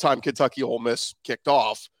 That's what time Kentucky Ole Miss kicked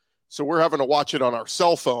off. So we're having to watch it on our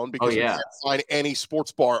cell phone because we can't find any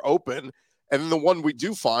sports bar open. And then the one we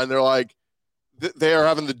do find, they're like, they are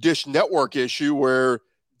having the Dish Network issue where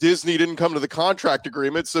Disney didn't come to the contract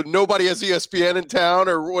agreement, so nobody has ESPN in town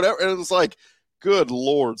or whatever. And it's like, good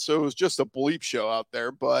Lord. So it was just a bleep show out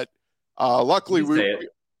there. But luckily we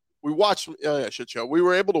watched shit show. We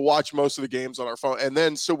were able to watch most of the games on our phone. And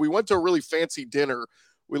then so we went to a really fancy dinner.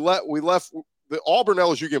 We left the Auburn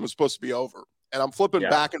LSU game was supposed to be over. And I'm flipping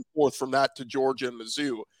back and forth from that to Georgia and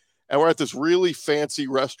Mizzou. and we're at this really fancy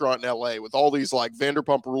restaurant in LA with all these like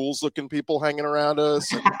Vanderpump Rules looking people hanging around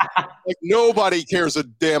us. And, like nobody cares a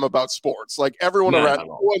damn about sports. Like everyone around,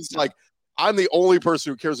 everyone's like, I'm the only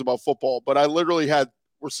person who cares about football. But I literally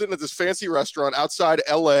we're sitting at this fancy restaurant outside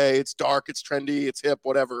LA. It's dark, it's trendy, it's hip,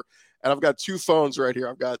 whatever. And I've got two phones right here.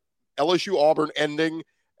 I've got LSU Auburn ending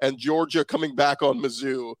and Georgia coming back on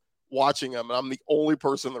Mizzou, watching them. And I'm the only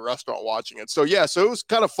person in the restaurant watching it. So yeah, so it was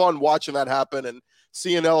kind of fun watching that happen and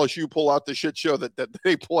seeing LSU pull out the shit show that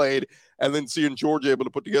they played, and then seeing Georgia able to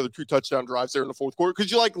put together 2 touchdown drives there in the fourth quarter. Because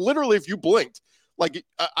you like literally, if you blinked, like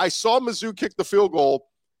I saw Mizzou kick the field goal,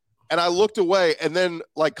 and I looked away, and then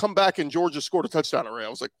like come back and Georgia scored a touchdown array. I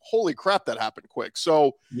was like, holy crap, that happened quick.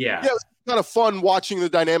 So yeah, it was kind of fun watching the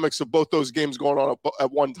dynamics of both those games going on at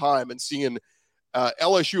one time and seeing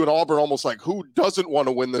LSU and Auburn almost like who doesn't want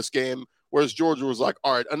to win this game, whereas Georgia was like,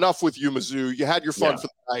 all right, enough with you, Mizzou. You had your fun for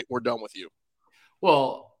the night. We're done with you.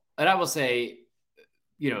 Well, and I will say,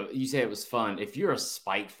 you say it was fun. If you're a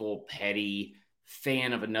spiteful, petty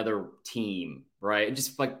fan of another team, right?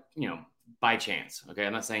 Just like, by chance. Okay.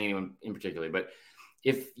 I'm not saying anyone in particular, but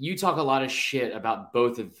if you talk a lot of shit about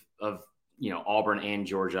both of Auburn and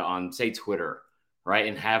Georgia on, say, Twitter, right?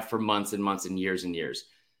 And have for months and months and years,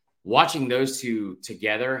 watching those two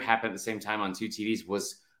together happen at the same time on 2 TVs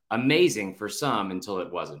was amazing for some until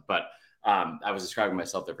it wasn't. But I was describing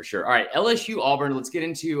myself there for sure. All right, LSU Auburn. Let's get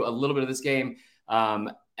into a little bit of this game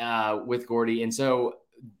with Gordy. And so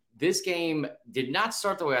this game did not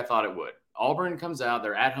start the way I thought it would. Auburn comes out.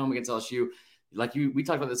 They're at home against LSU. We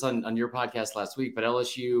talked about this on your podcast last week, but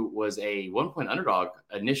LSU was a 1-point underdog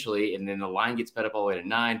initially, and then the line gets bet up all the way to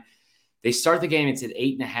 9. They start the game. It's at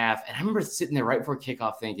 8.5. And I remember sitting there right before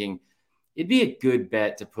kickoff thinking it'd be a good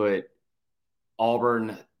bet to put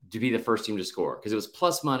Auburn to be the first team to score because it was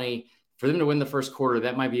plus money. For them to win the first quarter,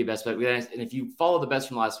 that might be a best bet. And if you follow the bets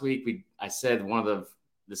from last week, I said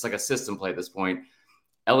it's like a system play at this point.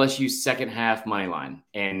 LSU second half money line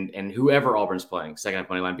and whoever Auburn's playing second half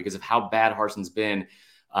money line because of how bad Harsin's been,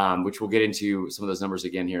 which we'll get into some of those numbers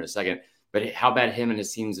again here in a second. But how bad him and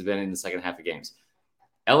his teams have been in the second half of games.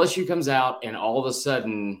 LSU comes out and all of a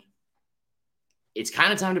sudden it's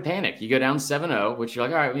kind of time to panic. You go down 7-0, which you're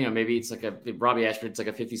like, all right, maybe it's like Robbie Ashford, it's like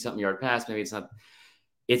a 50-something yard pass. Maybe it's not.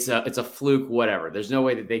 It's a fluke, whatever. There's no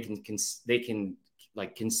way that they can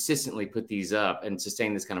like consistently put these up and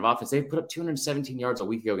sustain this kind of offense. They put up 217 yards a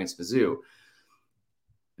week ago against Mizzou.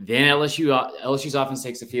 Then LSU's offense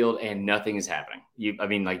takes the field and nothing is happening. You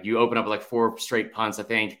open up like 4 straight punts, I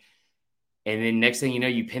think. And then next thing you know,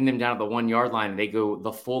 you pin them down at the 1 yard line and they go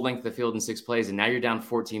the full length of the field in 6 plays. And now you're down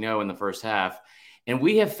 14-0 in the first half. And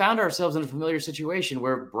we have found ourselves in a familiar situation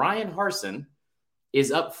where Bryan Harsin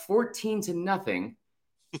is up 14-0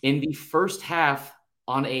 in the first half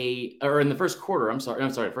in the first quarter.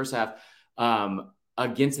 First half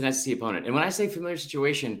against an SEC opponent. And when I say familiar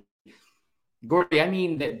situation, Gordy, I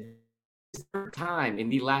mean that it's the third time in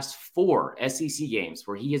the last 4 SEC games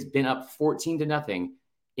where he has been up 14-0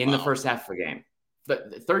 in the first half of the game.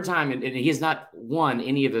 The third time, and he has not won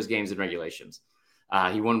any of those games in regulations.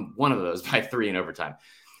 He won one of those by 3 in overtime.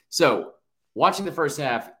 So watching the first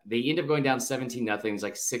half, they end up going down 17-0. It's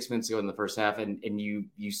like 6 minutes ago in the first half. And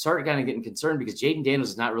you start kind of getting concerned because Jaden Daniels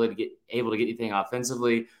is not really able to get anything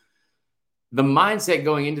offensively. The mindset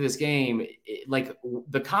going into this game,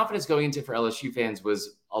 the confidence going into it for LSU fans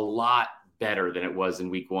was a lot better than it was in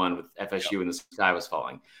week 1 with FSU when the sky was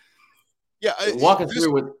falling. Yeah. Walking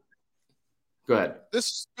through with. Go ahead. This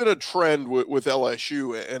has been a trend with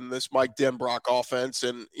LSU and this Mike Denbrock offense.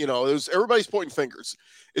 And, everybody's pointing fingers.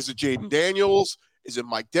 Is it Jaden Daniels? Is it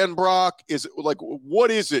Mike Denbrock? Is it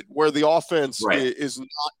what is it where the offense is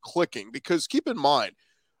not clicking? Because keep in mind,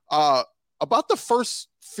 about the first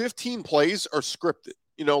 15 plays are scripted.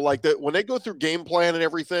 When they go through game plan and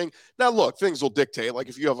everything. Now, look, things will dictate. Like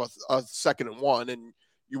if you have a 2nd and 1 and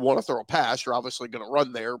you want to throw a pass, you're obviously going to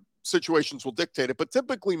run there. Situations will dictate it. But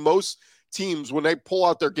typically most teams, when they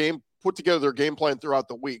put together their game plan throughout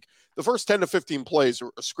the week, the first 10 to 15 plays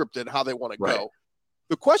are scripted how they want to go.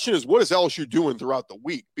 The question is, what is LSU doing throughout the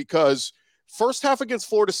week? Because first half against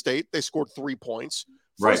Florida State, they scored 3 points.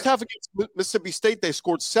 First half against Mississippi State, they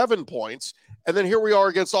scored 7 points. And then here we are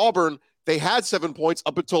against Auburn. They had 7 points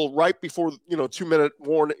up until right before, 2-minute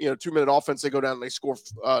warning, 2-minute offense. They go down and they score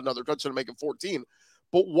another touchdown to make it 14.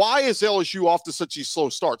 But why is LSU off to such these slow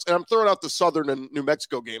starts? And I'm throwing out the Southern and New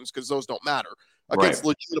Mexico games because those don't matter. Against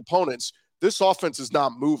legit opponents, this offense is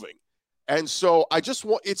not moving. And so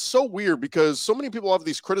it's so weird because so many people have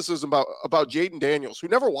these criticisms about Jaden Daniels, who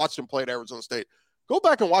never watched him play at Arizona State. Go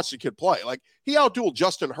back and watch the kid play. Like, he outdueled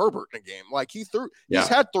Justin Herbert in a game. Like, he's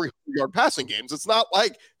had 300-yard passing games. It's not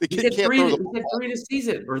like the kid can't throw the ball. He had 3 this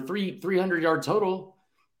season, or 300-yard total.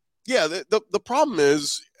 Yeah, the problem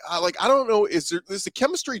is, I don't know, is the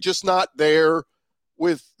chemistry just not there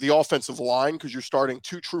with the offensive line, because you're starting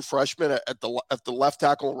 2 true freshmen at the left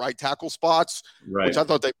tackle and right tackle spots, which I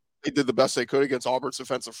thought they did the best they could against Auburn's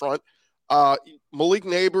defensive front. Malik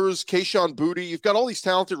Neighbors, Kayshon Boutte, you've got all these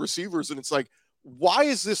talented receivers, and it's like, why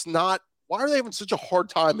are they having such a hard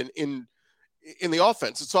time in the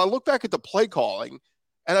offense? And so I look back at the play calling,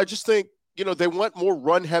 and I just think, they went more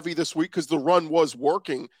run heavy this week because the run was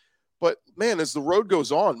working. But man, as the road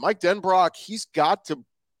goes on, Mike Denbrock, he's got to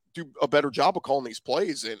do a better job of calling these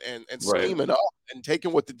plays and scheming up and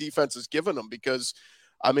taking what the defense has given them, because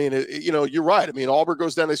I mean, you're right. I mean, Auburn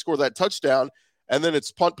goes down, they score that touchdown, and then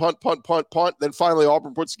it's punt. Then finally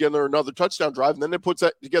Auburn puts together another touchdown drive, and then it puts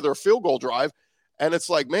together a field goal drive. And it's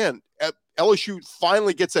like, man, LSU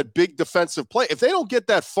finally gets that big defensive play. If they don't get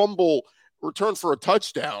that fumble return for a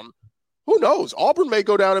touchdown, who knows? Auburn may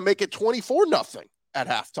go down and make it 24-0 at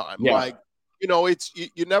halftime. Yeah. Like,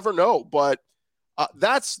 you never know. But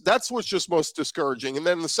that's what's just most discouraging. And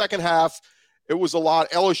then in the second half, it was a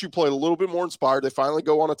lot. LSU played a little bit more inspired. They finally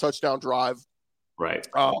go on a touchdown drive. Right.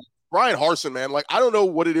 Bryan Harsin, man, like, I don't know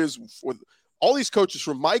what it is with all these coaches,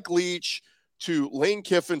 from Mike Leach to Lane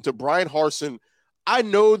Kiffin to Bryan Harsin. I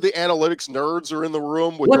know the analytics nerds are in the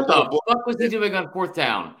room. With what the fuck was he doing on 4th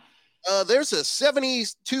down? There's a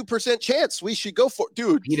 72% chance we should go for it.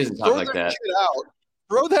 Dude, he doesn't talk like that.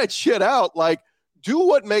 Throw that shit out. Like, do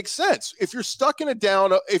what makes sense. If you're stuck in a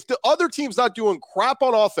down, if the other team's not doing crap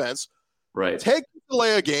on offense, right, take the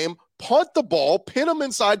delay a game, punt the ball, pin them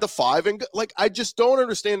inside the 5. And like, I just don't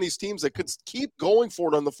understand these teams that could keep going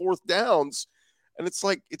for it on the 4th downs. And it's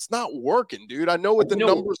like, it's not working, dude. I know what the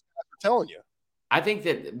numbers are telling you. I think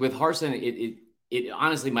that with Harsin, it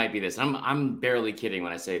honestly might be this. I'm barely kidding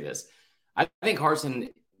when I say this. I think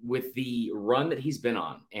Harsin, with the run that he's been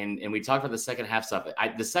on, and we talked about the second half stuff.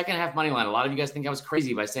 The second half money line, a lot of you guys think I was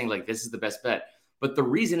crazy by saying, like, this is the best bet. But the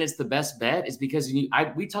reason it's the best bet is because we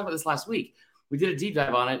talked about this last week. We did a deep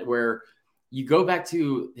dive on it where you go back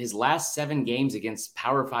to his last 7 games against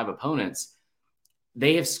Power 5 opponents.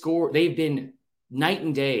 They've been night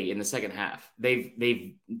and day in the second half. I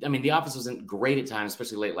mean, the offense wasn't great at times,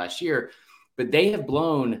 especially late last year, but they have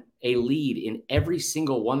blown a lead in every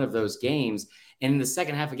single one of those games. And in the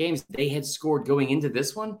second half of games, they had scored going into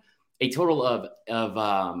this one a total of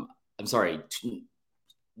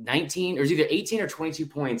 19, or it was either 18 or 22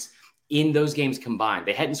 points in those games combined.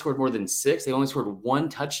 They hadn't scored more than 6. They only scored one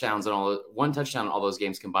touchdown on all those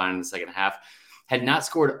games combined in the second half. Had not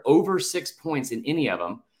scored over 6 points in any of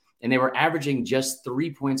them. And they were averaging just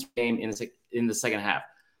 3 points per game in the second half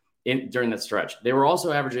during that stretch. They were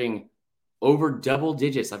also averaging over double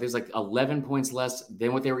digits. I think it was like 11 points less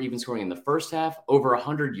than what they were even scoring in the first half, over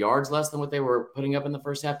 100 yards less than what they were putting up in the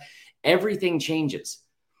first half. Everything changes.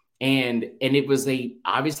 And it was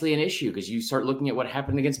obviously an issue, because you start looking at what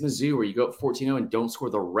happened against Mizzou, where you go up 14-0 and don't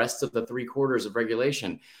score the rest of the 3 quarters of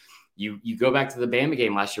regulation. You go back to the Bama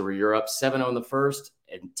game last year, where you're up 7-0 in the first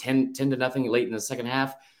and 10-0 late in the second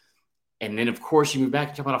half. And then, of course, you move back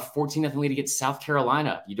and talk about a 14-0 lead against South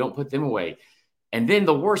Carolina. You don't put them away. And then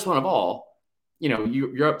the worst one of all,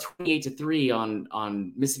 you're up 28-3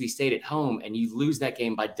 on Mississippi State at home, and you lose that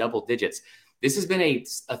game by double digits. This has been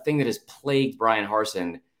a thing that has plagued Bryan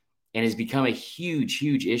Harsin and has become a huge,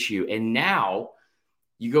 huge issue. And now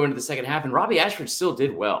you go into the second half, and Robbie Ashford still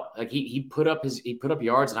did well. Like, he put up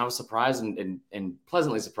yards, and I was surprised and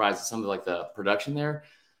pleasantly surprised at some of the production there,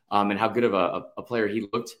 and how good of a player he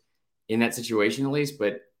looked in that situation, at least.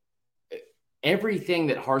 But everything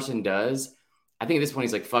that Harsin does, I think at this point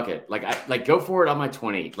he's like, fuck it. Like, go for it on my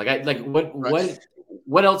 20.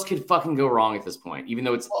 What else could fucking go wrong at this point, even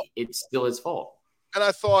though it's still his fault. And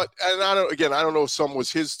I thought, and I don't know if some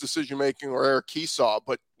was his decision making or Eric Keesaw,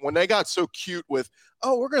 but when they got so cute with,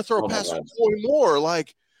 we're going to throw a pass for Coy Moore,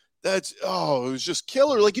 like, it was just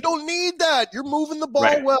killer. Like, you don't need that. You're moving the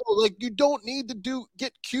ball well. Like, you don't need to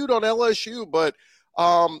get cute on LSU. But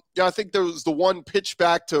I think there was the one pitch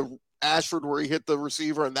back to Ashford where he hit the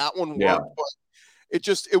receiver, and that one worked. But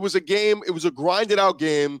it was a game. It was a grinded out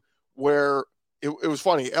game where it was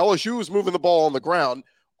funny. LSU was moving the ball on the ground.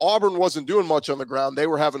 Auburn wasn't doing much on the ground. They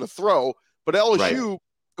were having to throw. But LSU,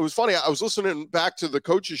 It was funny. I was listening back to the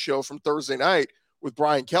coach's show from Thursday night with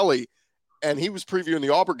Brian Kelly, and he was previewing the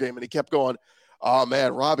Auburn game, and he kept going, "Oh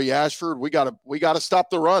man, Robbie Ashford, we gotta stop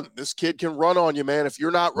the run. This kid can run on you, man. If you're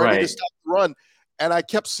not ready to stop the run." And I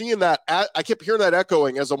kept seeing that. I kept hearing that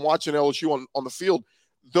echoing as I'm watching LSU on the field.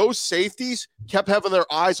 those safeties kept having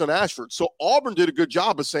their eyes on Ashford. So Auburn did a good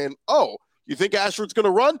job of saying, oh, you think Ashford's going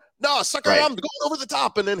to run? No, sucker, I'm going over the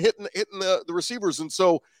top and then hitting the receivers. And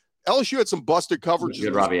so LSU had some busted coverage.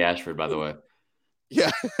 Good Robbie Ashford, by the way.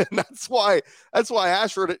 Yeah, and that's why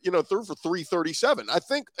Ashford, threw for 337. I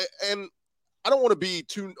think, and I don't want to be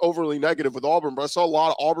too overly negative with Auburn, but I saw a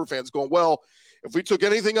lot of Auburn fans going, well, if we took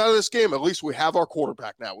anything out of this game, at least we have our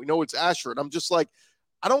quarterback now. We know it's Ashford. I'm just like,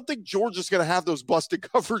 I don't think Georgia's going to have those busted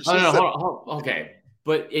coverages. Hold on. Okay,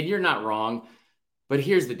 and you're not wrong, but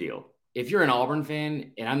here's the deal. If you're an Auburn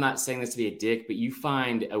fan, and I'm not saying this to be a dick, but you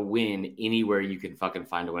find a win anywhere you can fucking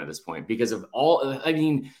find a win at this point because of all – I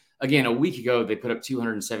mean, again, a week ago, they put up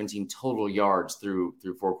 217 total yards through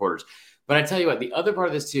 4 quarters. But I tell you what, the other part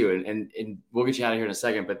of this too, and we'll get you out of here in a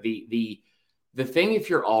second, but the thing, if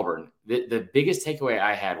you're Auburn, the biggest takeaway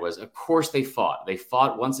I had was, of course, they fought. They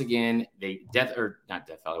fought once again.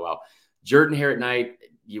 Jordan Hare at night,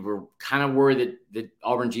 you were kind of worried that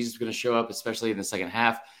Auburn Jesus was going to show up, especially in the second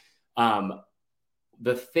half.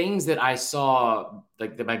 The things that I saw,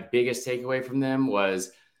 my biggest takeaway from them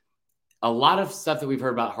was a lot of stuff that we've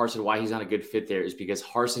heard about Harsin, why he's not a good fit there is because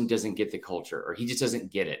Harsin doesn't get the culture or he just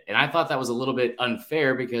doesn't get it. And I thought that was a little bit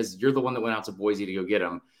unfair because you're the one that went out to Boise to go get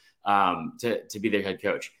him to be their head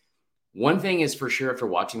coach. One thing is for sure after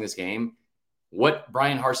watching this game, what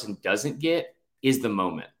Bryan Harsin doesn't get is the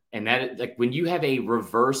moment. And that, like, when you have a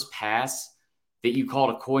reverse pass that you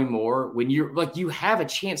called a Coy Moore, when you're like, you have a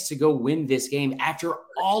chance to go win this game after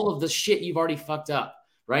all of the shit you've already fucked up,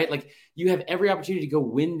 right? Like, you have every opportunity to go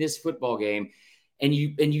win this football game, and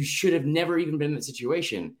you should have never even been in that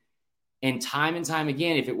situation. And time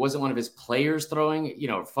again, if it wasn't one of his players throwing,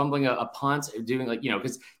 fumbling a punt, doing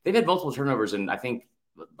because they've had multiple turnovers, and I think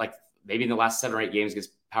maybe in the last 7 or 8 games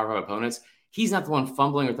against Power 5 opponents, he's not the one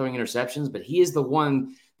fumbling or throwing interceptions, but he is the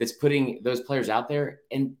one that's putting those players out there.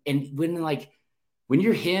 And when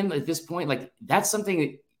you're him at this point, that's something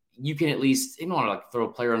that you can at least, you don't want to throw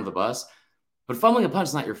a player under the bus, but fumbling a punt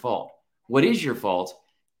is not your fault. What is your fault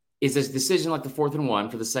is this decision like the 4th and 1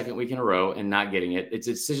 for the second week in a row and not getting it. It's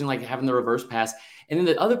a decision like having the reverse pass. And then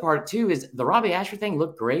the other part too is the Robbie Ashford thing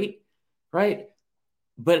looked great, right?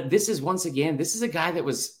 But this is a guy that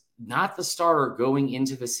was not the starter going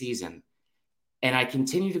into the season. And I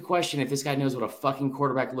continue to question if this guy knows what a fucking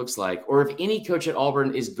quarterback looks like, or if any coach at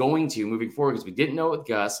Auburn is going to moving forward, because we didn't know it with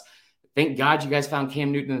Gus. Thank God you guys found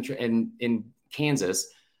Cam Newton in Kansas.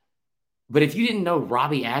 But if you didn't know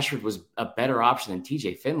Robbie Ashford was a better option than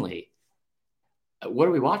TJ Finley, what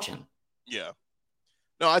are we watching? Yeah.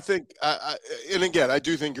 No, I think, and again, I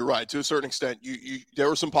do think you're right. To a certain extent, there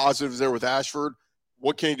were some positives there with Ashford.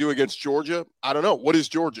 What can he do against Georgia? I don't know. What is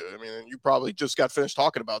Georgia? I mean, you probably just got finished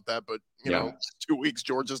talking about that, but, 2 weeks,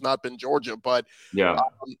 Georgia's not been Georgia. But,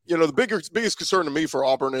 the biggest concern to me for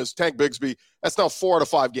Auburn is Tank Bigsby. That's now 4 out of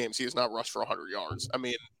 5 games. He has not rushed for 100 yards. I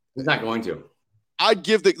mean, he's not going to. I'd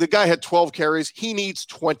give the guy had 12 carries. He needs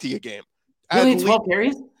 20 a game. Really, 12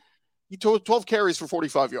 carries? He told 12 carries for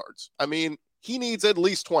 45 yards. I mean, he needs at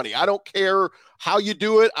least 20. I don't care how you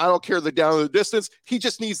do it. I don't care the down the distance. He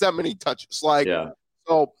just needs that many touches. So I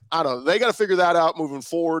don't know. They got to figure that out moving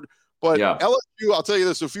forward. But LSU, I'll tell you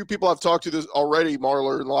this, a few people I've talked to this already,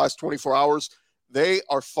 Marler, in the last 24 hours, they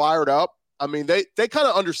are fired up. I mean, they kind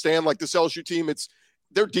of understand, this LSU team,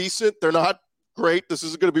 they're decent. They're not great. This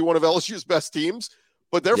is going to be one of LSU's best teams,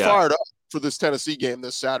 but they're fired up for this Tennessee game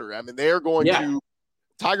this Saturday. I mean, they are going to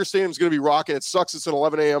 – Tiger Stadium is going to be rocking. It sucks it's an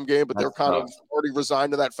 11 a.m. game, but they're kind of already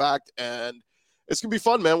resigned to that fact, and it's going to be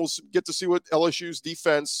fun, man. We'll get to see what LSU's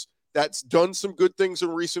defense – that's done some good things in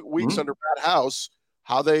recent weeks under Matt House,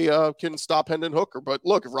 how they can stop Hendon Hooker. But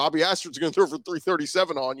look, if Robbie Ashford's going to throw for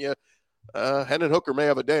 337 on you, Hendon Hooker may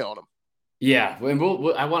have a day on him. Yeah, and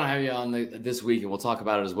I want to have you on this week, and we'll talk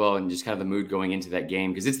about it as well, and just kind of the mood going into that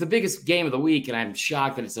game, because it's the biggest game of the week, and I'm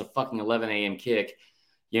shocked that it's a fucking 11 a.m. kick.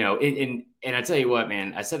 And I tell you what,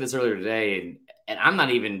 man, I said this earlier today, and I'm not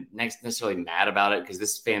even necessarily mad about it, because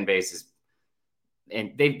this fan base is,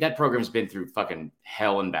 and that program's been through fucking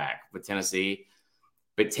hell and back with Tennessee.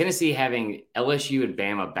 But Tennessee having LSU and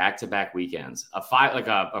Bama back-to-back weekends, a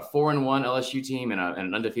 4-1 LSU team and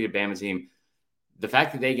an undefeated Bama team, the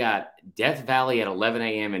fact that they got Death Valley at 11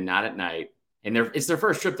 a.m. and not at night, and it's their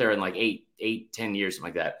first trip there in 10 years,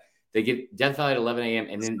 something like that. They get Death Valley at 11 a.m.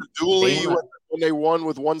 and then Dooley when they won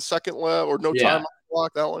with 1 second left or no time on the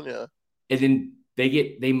clock, that one, yeah. And then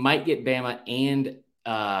they might get Bama and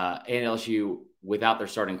LSU without their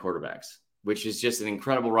starting quarterbacks, which is just an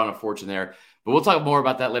incredible run of fortune there. But we'll talk more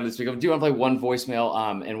about that later this week. I do want to play one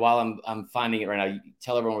voicemail. And while I'm finding it right now, you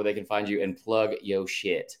tell everyone where they can find you and plug yo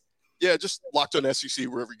shit. Yeah, just Locked On SEC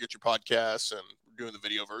wherever you get your podcasts, and doing the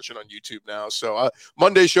video version on YouTube now. So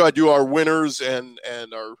Monday show, I do our winners and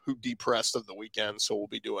our who depressed of the weekend. So we'll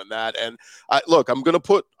be doing that. And I'm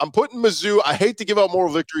putting Mizzou. I hate to give out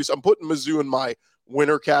moral victories. I'm putting Mizzou in my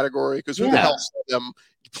winner category because who the hell saw them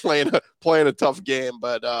playing a tough game?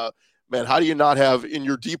 But man, how do you not have in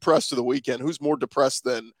your depressed of the weekend? Who's more depressed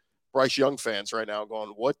than Bryce Young fans right now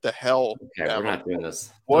going, what the hell? Okay, we're not doing this.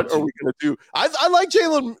 What are we going to do? I like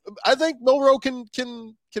Jalen. I think Milroe can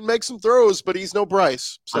make some throws, but he's no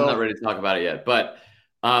Bryce. So I'm not ready to talk about it yet. But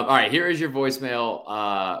all right, here is your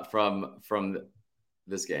voicemail from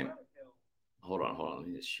this game. Hold on. Let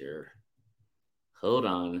me just share. Hold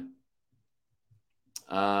on.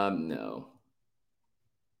 No.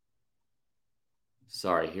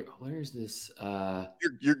 Sorry, where is this?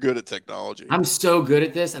 You're good at technology. I'm so good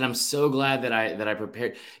at this, and I'm so glad that I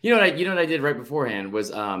prepared. You know what I did right beforehand was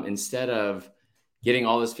instead of getting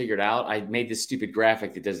all this figured out, I made this stupid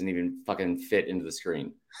graphic that doesn't even fucking fit into the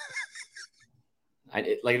screen.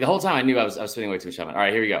 Like the whole time I knew I was spending way too much time. All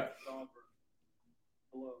right, here we go.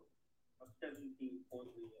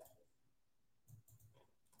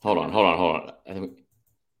 Hold on. I think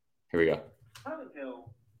here we go. How the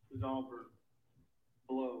hell is Auburn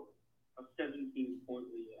below a 17-point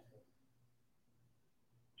lead?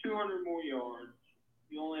 200 more yards.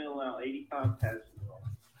 You only allow 85 passes.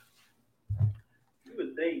 You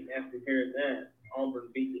would think after hearing that, Auburn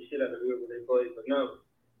beat the shit out of whoever they played, but no.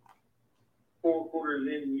 4 quarters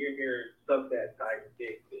in, you're hearing suck that Tiger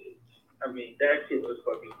dick, bitch. I mean, that shit was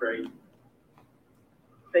fucking crazy.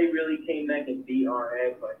 They really came back and beat our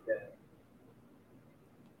ass like that.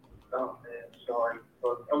 Oh, man, sorry.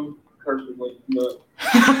 But I'm cursing way too much.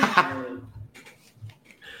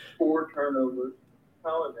 4 turnovers.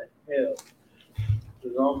 How in the hell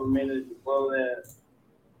does Auburn manage to blow that?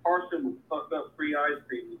 Harsin would fuck up free ice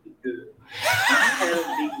cream if he could. He had him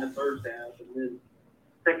beating the first half, and then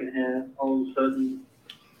second half, all of a sudden,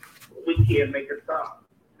 we can't make a stop.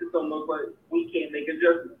 It don't look like we can't make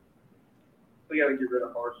adjustments. We got to get rid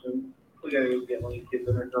of Harsin. We got to go get Lane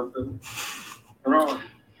Kiffin or something. Wrong.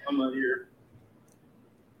 I'm not here.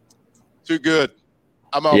 Too good.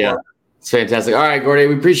 I'm out. Yeah, it's fantastic. All right, Gordy,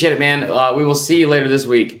 we appreciate it, man. We will see you later this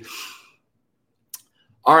week.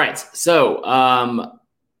 All right, so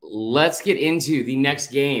let's get into the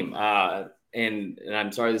next game. And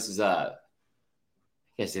I'm sorry, this is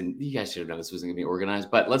you guys should have known this wasn't going to be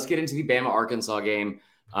organized, but let's get into the Bama-Arkansas game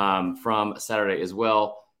from Saturday as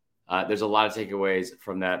well. There's a lot of takeaways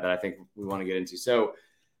from that I think we want to get into. So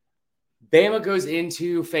Bama goes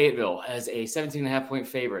into Fayetteville as a 17.5-point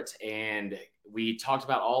favorite, and we talked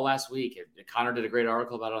about all last week. Connor did a great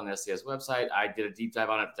article about it on the SDS website. I did a deep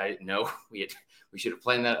dive on it. I didn't know we should have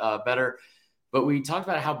planned that better. But we talked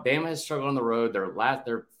about how Bama has struggled on the road.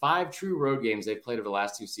 Their 5 true road games they've played over the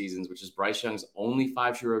last 2 seasons, which is Bryce Young's only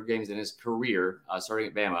 5 true road games in his career starting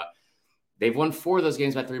at Bama. They've won 4 of those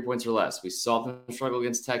games by 3 points or less. We saw them struggle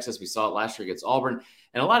against Texas. We saw it last year against Auburn.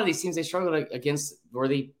 And a lot of these teams they struggled against where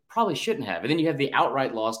they probably shouldn't have. And then you have the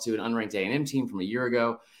outright loss to an unranked A&M team from a year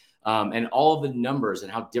ago, and all of the numbers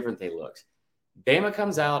and how different they looked. Bama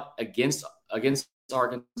comes out against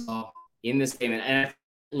Arkansas in this game. And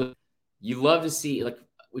you love to see, like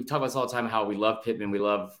we've talked about this all the time, how we love Pittman. We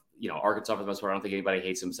love, Arkansas for the most part. I don't think anybody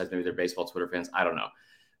hates them besides maybe their baseball Twitter fans. I don't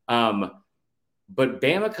know. But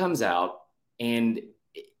Bama comes out and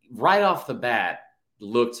right off the bat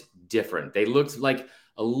looked different. They looked like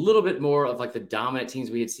a little bit more of like the dominant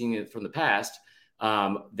teams we had seen from the past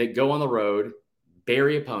that go on the road,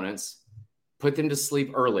 bury opponents, put them to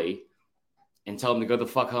sleep early, and tell them to go the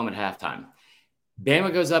fuck home at halftime.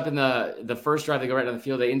 Bama goes up in the first drive. They go right down the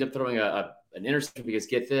field. They end up throwing an interception because,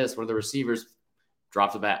 get this, one of the receivers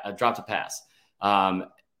dropped a pass.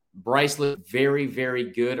 Bryce looked very,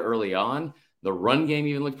 very good early on. The run game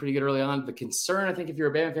even looked pretty good early on. The concern, I think, if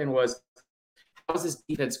you're a Bama fan, was how is this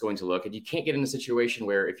defense going to look? And you can't get in a situation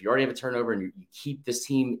where if you already have a turnover and you keep this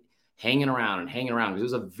team hanging around, because it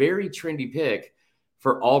was a very trendy pick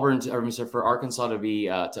for Arkansas to be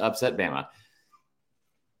to upset Bama.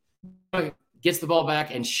 Gets the ball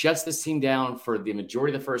back and shuts this team down for the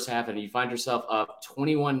majority of the first half, and you find yourself up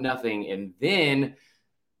 21-0. And then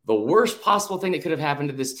the worst possible thing that could have happened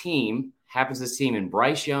to this team happens to this team, and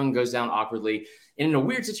Bryce Young goes down awkwardly in a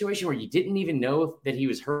weird situation where you didn't even know that he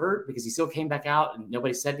was hurt because he still came back out and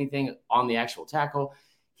nobody said anything on the actual tackle.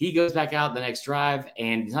 He goes back out the next drive,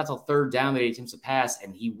 and it's not till third down that he attempts to pass,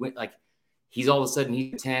 and he went he's all of a sudden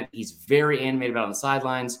he's intent. He's very animated about on the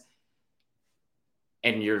sidelines,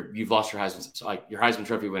 and you've lost your Heisman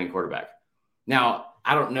Trophy winning quarterback. Now,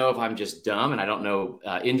 I don't know if I'm just dumb and I don't know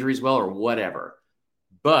injuries well or whatever,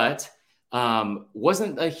 but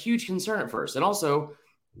wasn't a huge concern at first. And also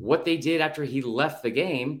what they did after he left the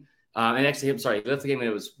game, and actually, I'm sorry, he left the game when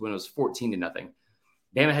it was 14-0.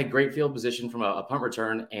 Bama had great field position from a punt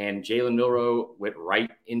return, and Jalen Milroe went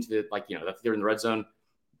right into they're in the red zone.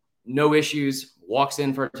 No issues, walks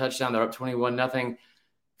in for a touchdown. They're up 21-0.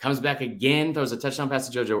 Comes back again, throws a touchdown pass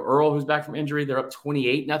to JoJo Earl, who's back from injury. They're up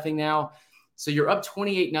 28-0 now. So you're up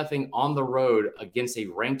 28-0 on the road against a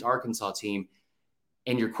ranked Arkansas team,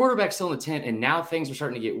 and your quarterback's still in the tent, and now things are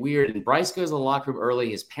starting to get weird. And Bryce goes to the locker room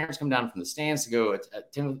early. His parents come down from the stands to go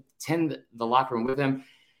attend the locker room with him.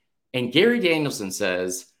 And Gary Danielson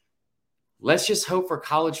says, let's just hope for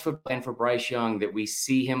college football and for Bryce Young that we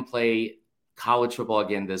see him play college football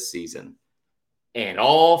again this season. And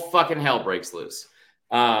all fucking hell breaks loose.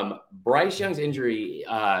 Bryce Young's injury,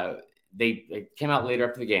 they came out later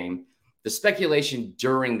after the game. The speculation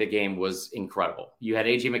during the game was incredible. You had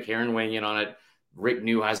A.J. McCarron weighing in on it. Rick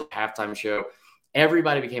Neuheisel halftime show.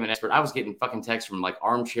 Everybody became an expert. I was getting fucking texts from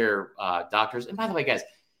armchair doctors. And by the way, guys,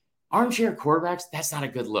 armchair quarterbacks, that's not a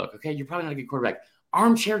good look, okay? You're probably not a good quarterback.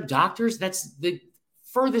 Armchair doctors, that's the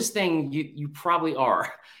furthest thing you probably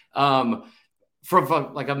are from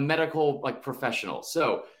a medical professional.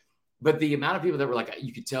 So, but the amount of people that were like,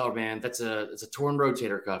 you could tell, man, it's a torn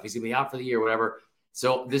rotator cuff. He's going to be out for the year, whatever.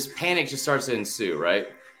 So this panic just starts to ensue, right?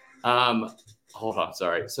 Hold on,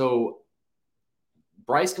 sorry. So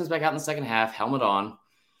Bryce comes back out in the second half, helmet on,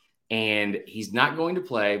 and he's not going to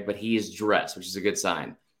play, but he is dressed, which is a good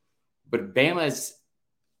sign. But Bama's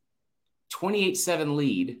 28-7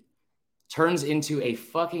 lead turns into a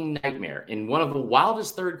fucking nightmare in one of the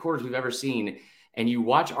wildest third quarters we've ever seen. And you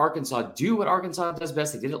watch Arkansas do what Arkansas does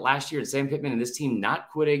best. They did it last year to Sam Pittman and this team not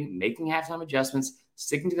quitting, making halftime adjustments,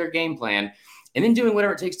 sticking to their game plan, and then doing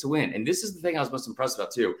whatever it takes to win. And this is the thing I was most impressed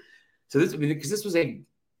about too. So this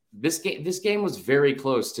game was very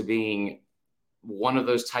close to being one of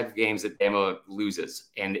those type of games that Bama loses.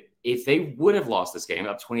 And if they would have lost this game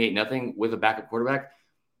up 28-0 with a backup quarterback,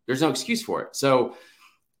 there's no excuse for it. So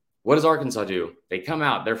what does Arkansas do? They come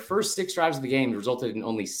out. Their first 6 drives of the game resulted in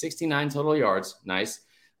only 69 total yards. Nice.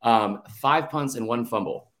 5 punts and 1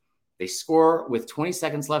 fumble. They score with 20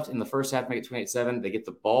 seconds left in the first half, make it 28-7. They get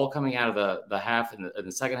the ball coming out of the half in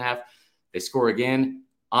the second half. They score again.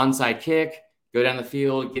 Onside kick. Go down the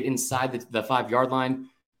field. Get inside the 5-yard line.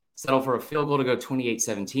 Settle for a field goal to go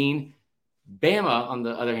 28-17. Bama, on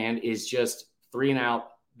the other hand, is just 3 and out.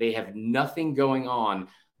 They have nothing going on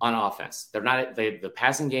offense. The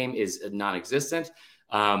passing game is non-existent.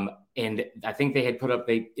 And I think they had put up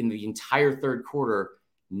in the entire third quarter,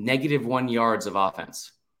 -1 yards of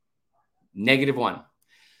offense. -1.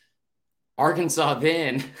 Arkansas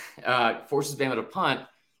then forces Bama to punt.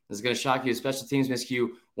 This is going to shock you. Special teams miscue.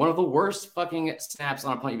 One of the worst fucking snaps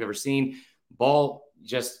on a punt you've ever seen. Ball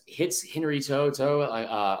just hits Henry Toe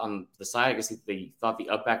on the side. I guess they thought the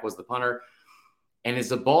up back was the punter. And as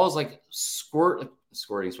the ball is squirting is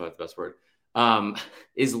probably the best word,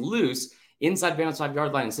 is loose inside Bama's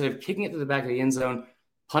 5-yard line, instead of kicking it to the back of the end zone,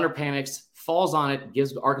 punter panics, falls on it,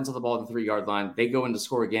 gives Arkansas the ball at the 3-yard line. They go in to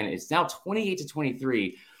score again. It's now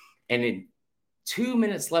 28-23. And in 2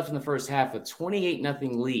 minutes left in the first half, a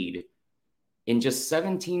 28-0 lead in just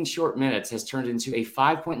 17 short minutes has turned into a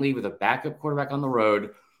 5-point lead with a backup quarterback on the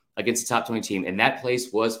road against a top 20 team. And that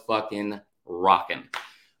place was fucking rocking.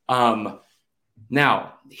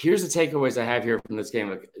 Now, here's the takeaways I have here from this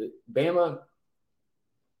game. Bama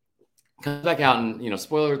comes back out and,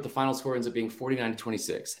 spoiler alert, the final score ends up being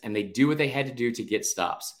 49-26. And they do what they had to do to get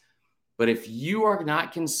stops. But if you are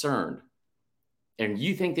not concerned and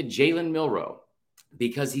you think that Jalen Milroe,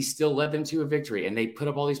 because he still led them to a victory and they put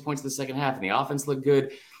up all these points in the second half and the offense looked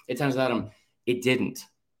good at times without him, it didn't.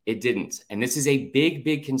 And this is a big,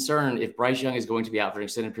 big concern if Bryce Young is going to be out for an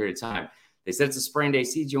extended period of time. They said it's a sprained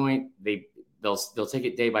AC joint. They'll take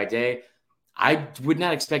it day by day. I would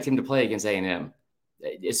not expect him to play against A&M,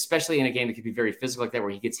 especially in a game that could be very physical like that,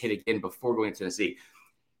 where he gets hit again before going to Tennessee.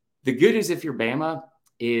 The good news, if you're Bama,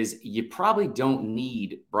 is you probably don't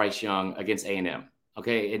need Bryce Young against A&M.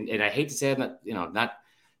 Okay. And I hate to say that,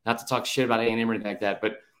 not to talk shit about A&M or anything like that,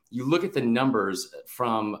 but you look at the numbers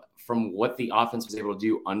from what the offense was able to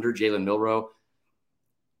do under Jalen Milroe.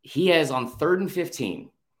 He has on 3rd and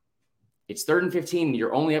 15. It's 3rd and 15.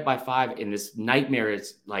 You're only up by 5 in this nightmare.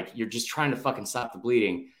 It's like you're just trying to fucking stop the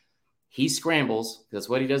bleeding. He scrambles. That's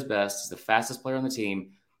what he does best. He's the fastest player on the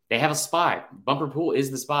team. They have a spy. Bumper Pool is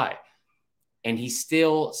the spy. And he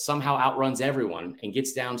still somehow outruns everyone and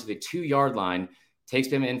gets down to the 2-yard line, takes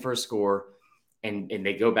Bama in for a score, and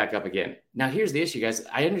they go back up again. Now, here's the issue, guys.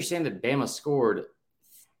 I understand that Bama scored,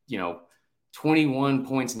 21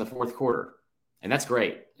 points in the fourth quarter. And that's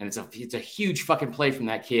great. And it's a huge fucking play from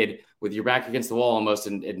that kid with your back against the wall almost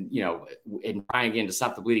and trying again to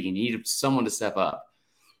stop the bleeding. And you need someone to step up.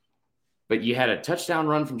 But you had a touchdown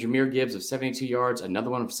run from Jahmyr Gibbs of 72 yards, another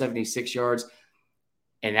one of 76 yards.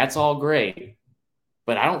 And that's all great.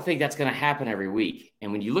 But I don't think that's going to happen every week.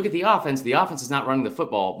 And when you look at the offense is not running the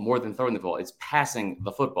football more than throwing the football. It's passing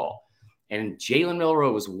the football. And Jalen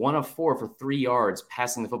Milroe was 1 of 4 for 3 yards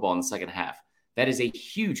passing the football in the second half. That is a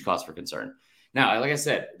huge cause for concern. Now, like I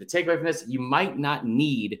said, the takeaway from this, you might not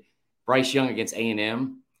need Bryce Young against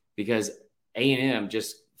A&M because A&M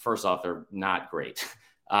just, first off, they're not great.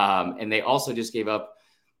 And they also just gave up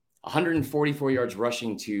 144 yards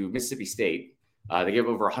rushing to Mississippi State. They gave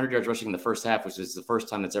over 100 yards rushing in the first half, which is the first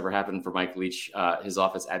time that's ever happened for Mike Leach, his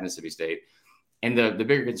offense at Mississippi State. And the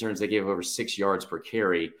bigger concern is they gave over 6 yards per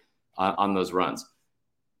carry on those runs.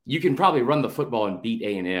 You can probably run the football and beat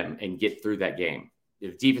A&M and get through that game.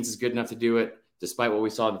 If defense is good enough to do it, despite what we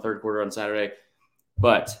saw in the third quarter on Saturday.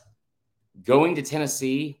 But going to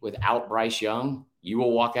Tennessee without Bryce Young, you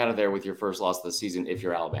will walk out of there with your first loss of the season if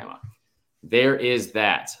you're Alabama. There is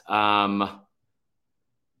that. Saban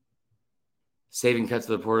cuts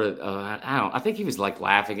to the portal. I think he was like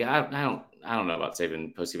laughing. I don't know about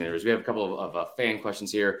Saban post-game interviews. We have a couple of fan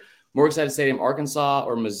questions here. More excited stadium, Arkansas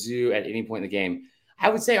or Mizzou at any point in the game? I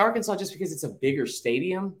would say Arkansas just because it's a bigger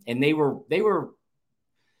stadium and they were.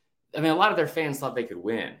 I mean, a lot of their fans thought they could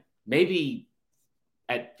win. Maybe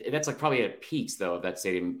that's like probably at peaks though of that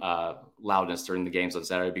stadium loudness during the games on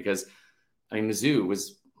Saturday because I mean Mizzou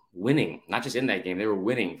was winning, not just in that game, they were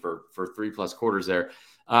winning for 3+ quarters there.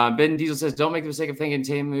 Ben Diesel says, don't make the mistake of thinking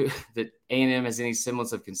Tamu that A&M has any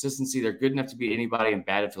semblance of consistency. They're good enough to beat anybody and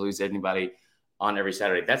bad enough to lose anybody on every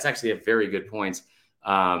Saturday. That's actually a very good point.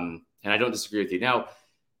 And I don't disagree with you. Now,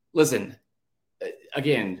 listen,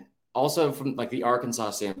 again, also from like the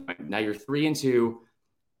Arkansas standpoint, now you're 3-2.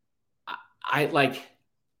 I like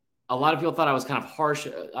a lot of people thought I was kind of harsh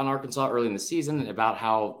on Arkansas early in the season about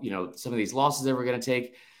how, some of these losses they were going to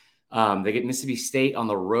take. They get Mississippi State on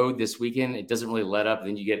the road this weekend. It doesn't really let up.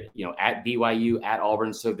 Then you get, at BYU, at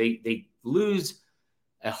Auburn. So they lose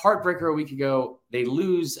a heartbreaker a week ago. They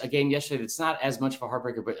lose a game yesterday that's not as much of a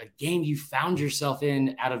heartbreaker, but a game you found yourself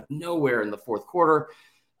in out of nowhere in the fourth quarter.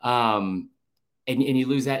 And you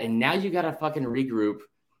lose that. And now you got to fucking regroup.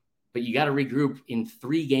 But you got to regroup in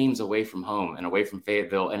 3 games away from home and away from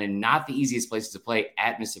Fayetteville and in not the easiest places to play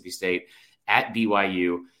at Mississippi State, at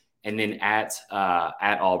BYU, and then at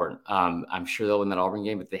Auburn. I'm sure they'll win that Auburn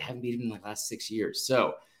game, but they haven't beaten them in the last 6 years.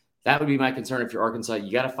 So that would be my concern if you're Arkansas. You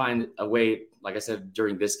got to find a way, like I said,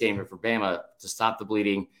 during this game for Bama to stop the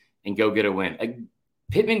bleeding and go get a win.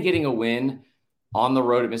 Pittman getting a win on the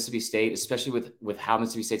road at Mississippi State, especially with how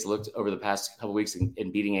Mississippi State's looked over the past couple of weeks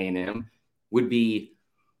in beating A&M, would be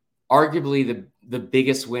arguably the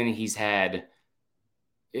biggest win he's had.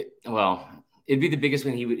 It'd be the biggest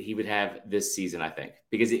win he would have this season, I think,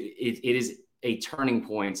 because it is a turning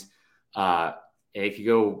point. It could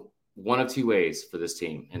go one of 2 ways for this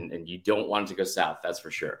team, and you don't want it to go south, that's for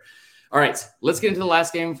sure. All right, let's get into the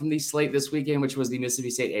last game from the slate this weekend, which was the Mississippi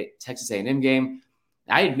State Texas A&M game.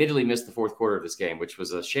 I admittedly missed the fourth quarter of this game, which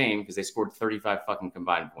was a shame because they scored 35 fucking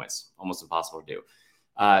combined points, almost impossible to do.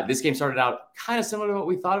 This game started out kind of similar to what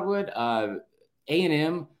we thought it would.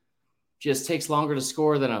 A&M just takes longer to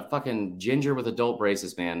score than a fucking ginger with adult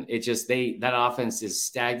braces, man. That offense is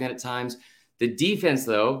stagnant at times. The defense,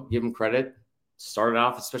 though, give them credit, started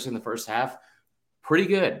off, especially in the first half, pretty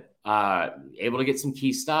good. Able to get some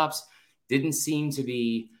key stops. Didn't seem to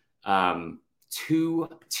be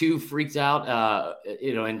too freaked out,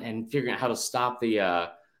 and figuring out how to stop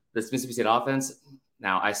this Mississippi State offense.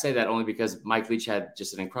 Now, I say that only because Mike Leach had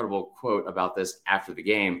just an incredible quote about this after the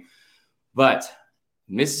game. But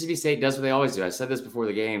Mississippi State does what they always do. I said this before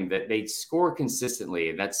the game, that they score consistently,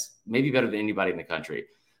 and that's maybe better than anybody in the country.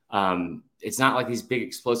 It's not like these big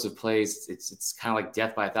explosive plays. It's kind of like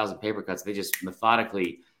death by 1,000 paper cuts. They just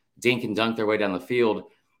methodically dink and dunk their way down the field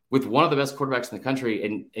with one of the best quarterbacks in the country.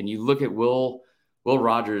 And you look at Will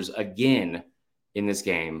Rogers again in this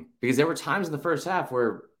game, because there were times in the first half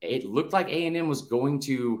where it looked like A&M was going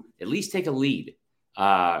to at least take a lead,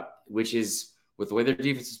 which is, with the way their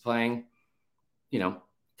defense is playing,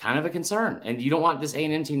 kind of a concern. And you don't want this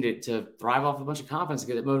A&M team to thrive off a bunch of confidence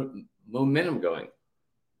and get that momentum going.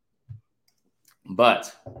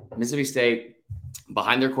 But Mississippi State,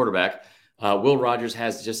 behind their quarterback, Will Rogers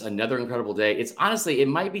has just another incredible day. It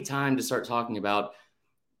might be time to start talking about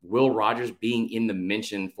Will Rogers being in the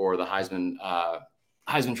mention for the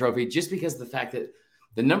Heisman Trophy, just because of the fact that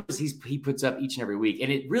the numbers he puts up each and every week,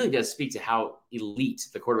 and it really does speak to how elite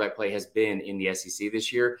the quarterback play has been in the SEC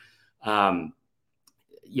this year.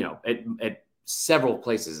 at several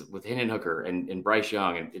places with Hendon Hooker and Bryce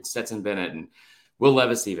Young and Stetson Bennett and Will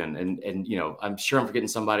Levis even. And I'm sure I'm forgetting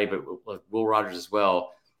somebody, but Will Rogers as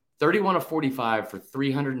well. 31 of 45 for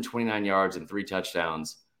 329 yards and 3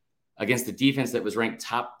 touchdowns against the defense that was ranked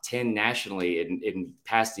top 10 nationally in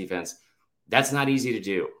pass defense. That's not easy to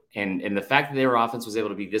do. And the fact that their offense was able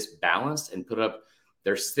to be this balanced and put up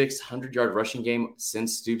their 600-yard rushing game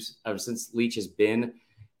since Leach has been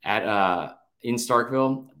at in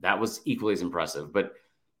Starkville, that was equally as impressive. But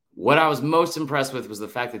what I was most impressed with was the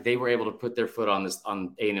fact that they were able to put their foot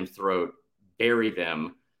on A&M's throat, bury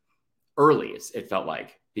them early, it felt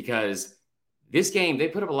like, because this game, they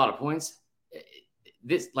put up a lot of points.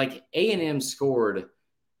 A&M scored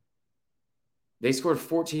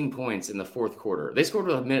 14 points in the fourth quarter. They scored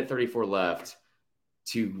with a minute 34 left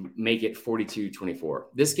to make it 42-24.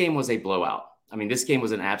 This game was a blowout. I mean, this game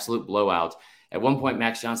was an absolute blowout. At one point,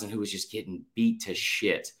 Max Johnson, who was just getting beat to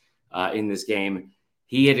shit in this game,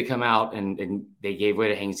 he had to come out and they gave way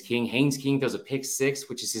to Haynes King. Haynes King throws a pick 6,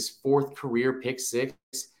 which is his 4th career pick 6,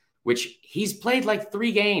 which he's played like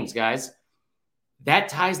 3 games, guys. That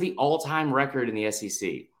ties the all-time record in the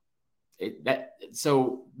SEC.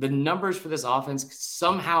 So the numbers for this offense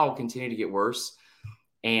somehow continue to get worse.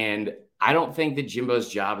 And I don't think that Jimbo's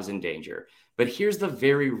job is in danger. But here's the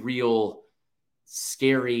very real,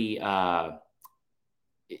 scary.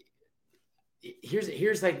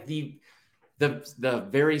 Here's like the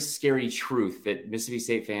very scary truth that Mississippi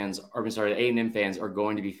State fans, or I'm sorry, A&M fans are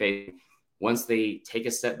going to be facing once they take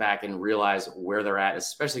a step back and realize where they're at,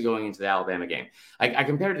 especially going into the Alabama game. I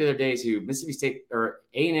compared it the other day to Mississippi State, or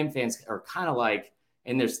A&M fans are kind of like,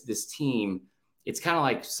 and there's this team, it's kind of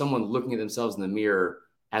like someone looking at themselves in the mirror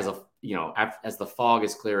as the fog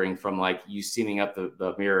is clearing from like you steaming up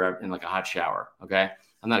the mirror in like a hot shower. Okay.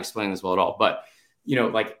 I'm not explaining this well at all, but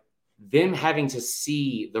like them having to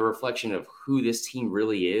see the reflection of who this team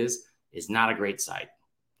really is not a great sight.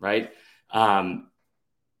 Right.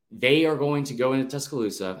 They are going to go into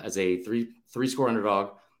Tuscaloosa as a three-score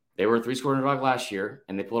underdog. They were a 3-score underdog last year,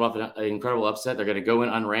 and they pulled off an incredible upset. They're going to go in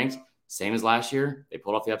unranked, same as last year. They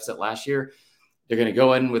pulled off the upset last year. They're going to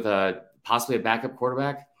go in with possibly a backup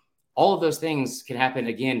quarterback. All of those things can happen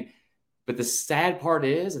again. But the sad part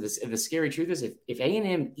is, the scary truth is, if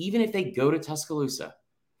A&M, even if they go to Tuscaloosa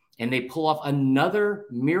and they pull off another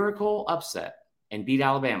miracle upset and beat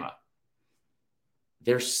Alabama,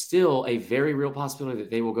 there's still a very real possibility that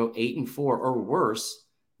they will go 8-4 or worse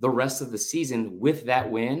the rest of the season with that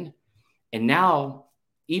win. And now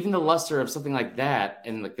even the luster of something like that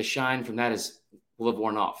and like the shine from that will have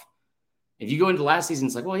worn off. If you go into last season,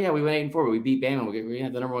 it's like, well, yeah, we went 8-4, but we beat Bama. We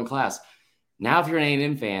had the number 1 class. Now, if you're an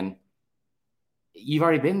A&M fan, you've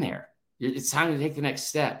already been there. It's time to take the next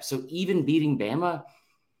step. So even beating Bama,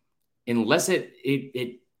 unless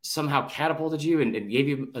it somehow catapulted you and gave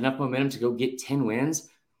you enough momentum to go get 10 wins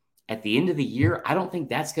at the end of the year, I don't think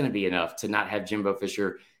that's going to be enough to not have Jimbo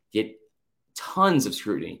Fisher get tons of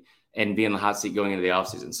scrutiny and be in the hot seat going into the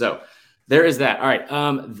offseason. So there is that. All right.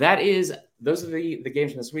 Those are the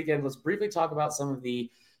games from this weekend. Let's briefly talk about some of the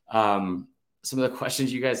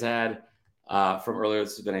questions you guys had from earlier.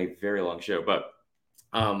 This has been a very long show, but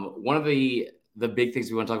one of the big things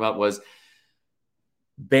we want to talk about was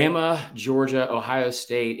Bama, Georgia, Ohio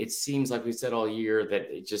State. It seems like we said all year that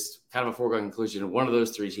it's just kind of a foregone conclusion. One of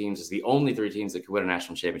those 3 teams is the only 3 teams that could win a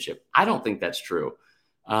national championship. I don't think that's true,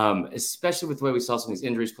 especially with the way we saw some of these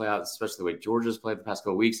injuries play out, especially the way Georgia's played the past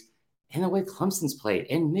couple of weeks and the way Clemson's played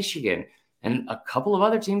and Michigan and a couple of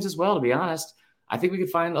other teams as well, to be honest. I think we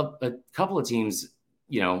could find a couple of teams,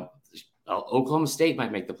 Oklahoma State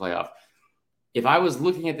might make the playoff. If I was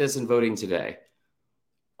looking at this and voting today,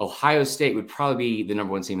 Ohio State would probably be the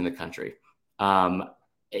number 1 team in the country.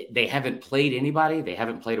 They haven't played anybody. They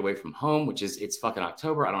haven't played away from home, it's fucking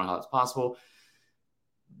October. I don't know how that's possible.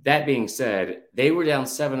 That being said, they were down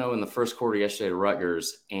 7-0 in the first quarter yesterday to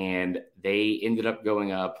Rutgers, and they ended up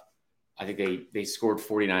going up. I think they scored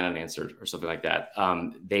 49 unanswered or something like that.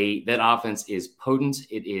 That offense is potent.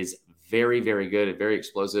 It is very, very good and very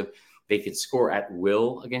explosive. They can score at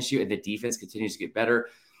will against you, and the defense continues to get better.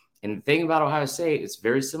 And the thing about Ohio State, it's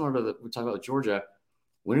very similar to we talked about with Georgia.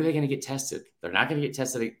 When are they going to get tested? They're not going to get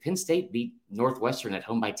tested. Penn State beat Northwestern at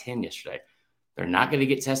home by 10 yesterday. They're not going to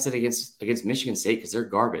get tested against Michigan State because they're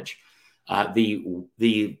garbage.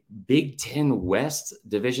 The Big Ten West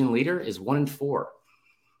division leader is 1-4.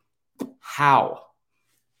 How?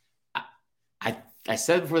 I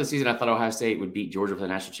said before the season I thought Ohio State would beat Georgia for the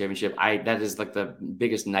national championship. That is like the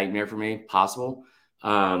biggest nightmare for me possible.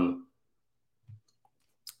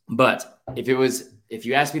 But if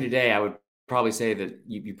you asked me today, I would probably say that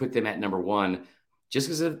you put them at number 1 just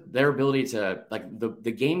because of their ability to, like,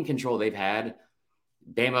 the game control they've had.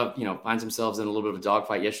 Bama, finds themselves in a little bit of a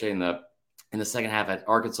dogfight yesterday in the second half at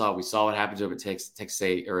Arkansas. We saw what happened to them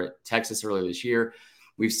at Texas earlier this year.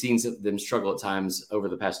 We've seen them struggle at times over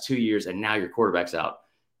the past 2 years, and now your quarterback's out.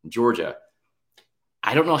 Georgia,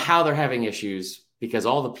 I don't know how they're having issues because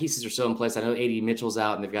all the pieces are still in place. I know AD Mitchell's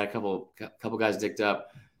out, and they've got a couple guys dicked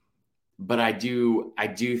up. But I do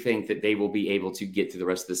think that they will be able to get through the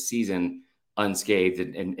rest of the season unscathed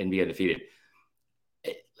and be undefeated.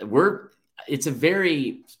 It's a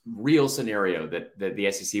very real scenario that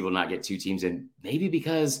the SEC will not get 2 teams in, maybe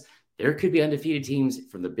because there could be undefeated teams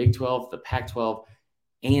from the Big 12, the Pac-12,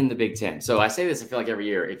 and the Big 10. So I say this, I feel like every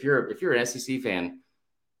year, if you're an SEC fan,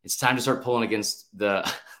 it's time to start pulling against the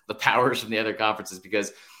powers from the other conferences,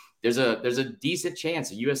 because there's a decent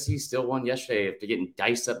chance. USC still won yesterday after getting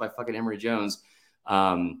diced up by fucking Emory Jones.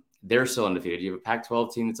 They're still undefeated. You have a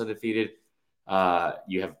Pac-12 team that's undefeated.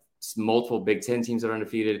 You have multiple Big 10 teams that are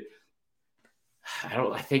undefeated.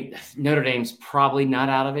 I think Notre Dame's probably not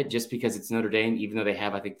out of it just because it's Notre Dame, even though they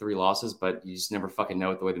have, I think, 3 losses, but you just never fucking know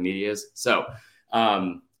it the way the media is. So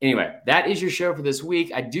anyway, that is your show for this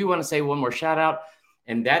week. I do want to say one more shout out,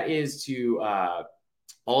 and that is to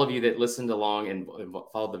all of you that listened along and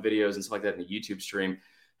followed the videos and stuff like that in the YouTube stream.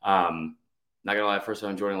 Not gonna lie, first time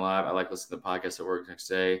I'm joining live. I like listening to the podcast at work next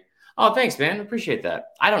day. Oh, thanks, man. Appreciate that.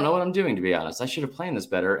 I don't know what I'm doing, to be honest. I should have planned this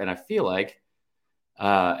better, and I feel like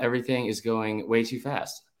everything is going way too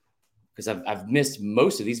fast because I've missed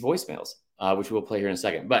most of these voicemails, which we'll play here in a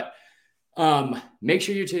second. But make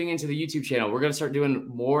sure you're tuning into the YouTube channel. We're going to start doing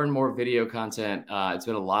more and more video content. It's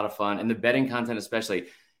been a lot of fun, and the betting content especially.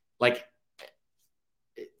 Like,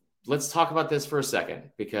 let's talk about this for a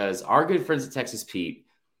second, because our good friends at Texas Pete,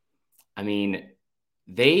 I mean,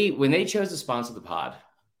 when they chose to sponsor the pod,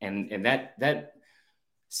 and that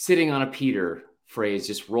sitting on a Peter phrase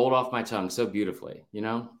just rolled off my tongue so beautifully,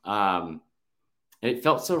 and it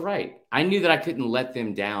felt so right. I knew that I couldn't let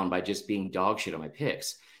them down by just being dog shit on my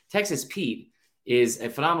picks. Texas Pete is a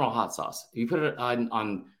phenomenal hot sauce. You put it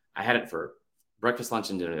on I had it for breakfast, lunch,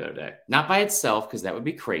 and dinner the other day. Not by itself, because that would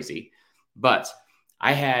be crazy, but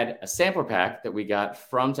I had a sampler pack that we got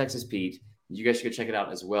from Texas Pete. You guys should go check it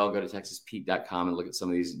out as well. Go to texaspete.com and look at some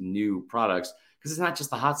of these new products, because it's not just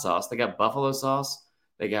the hot sauce. They got buffalo sauce.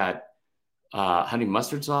 They got honey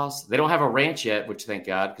mustard sauce. They don't have a ranch yet, which thank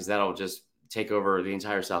God, because that'll just take over the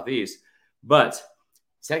entire Southeast. But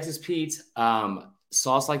Texas Pete,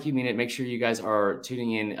 sauce like you mean it. Make sure you guys are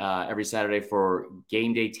tuning in every Saturday for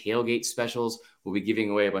game day tailgate specials. We'll be giving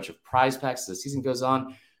away a bunch of prize packs as the season goes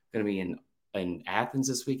on. Going to be in Athens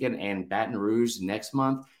this weekend and Baton Rouge next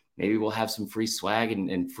month. Maybe we'll have some free swag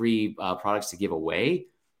and free products to give away.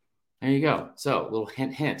 There you go. So a little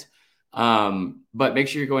hint. But make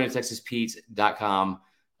sure you're going to texaspete.com.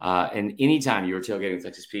 And anytime you are tailgating with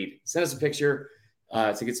Texas Pete, send us a picture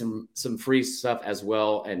to get some free stuff as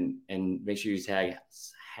well. And make sure you tag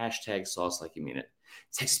hashtag sauce like you mean it.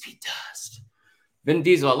 Texas Pete Dust. Vin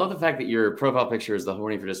Diesel, I love the fact that your profile picture is the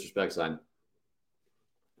horny for disrespect sign.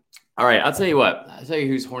 All right, I'll tell you what. I'll tell you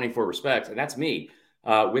who's horny for respect, and that's me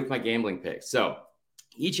with my gambling picks. So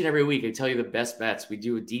each and every week, I tell you the best bets. We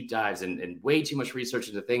do deep dives and way too much research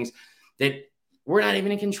into things that we're not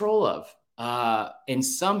even in control of. And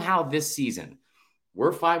somehow this season,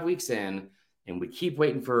 we're 5 weeks in, and we keep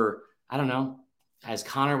waiting for, I don't know, as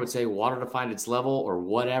Connor would say, water to find its level or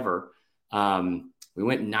whatever. We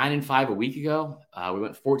went 9-5 a week ago. We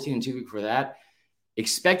went 14-2 week before that.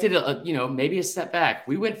 Expected, maybe a step back.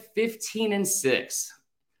 We went 15-6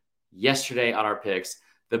 yesterday on our picks.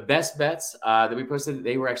 The best bets that we posted,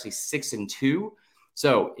 they were actually 6-2.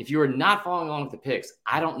 So if you are not following along with the picks,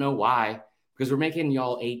 I don't know why, because we're making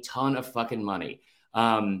y'all a ton of fucking money.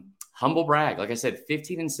 Humble brag. Like I said,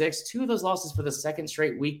 15-6. 2 of those losses for the second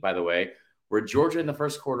straight week, by the way, were Georgia in the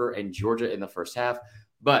first quarter and Georgia in the first half.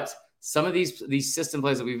 But some of these system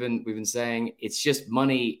plays that we've been saying, it's just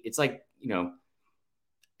money. It's like,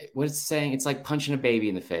 what it's saying, it's like punching a baby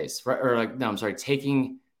in the face, right? Or like, no, I'm sorry,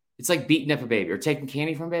 it's like beating up a baby or taking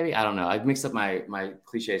candy from a baby. I don't know. I've mixed up my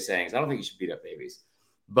cliche sayings. I don't think you should beat up babies,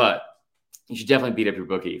 but you should definitely beat up your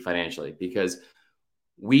bookie financially, because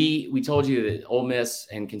we told you that Ole Miss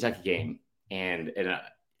and Kentucky game, and in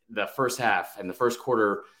the first half and the first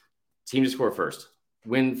quarter, team to score first,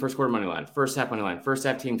 win first quarter money line, first half money line, first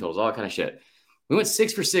half team totals, all that kind of shit. We went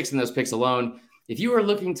 6 for 6 in those picks alone. If you are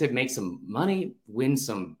looking to make some money, win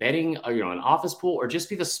some betting, an office pool, or just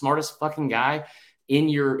be the smartest fucking guy in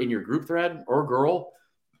your group thread or girl,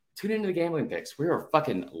 tune into the gambling picks. We are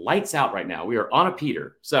fucking lights out right now. We are on a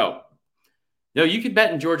Peter. So, no, you can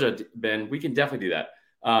bet in Georgia, Ben. We can definitely do that.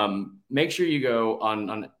 Make sure you go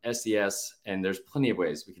on SDS, and there's plenty of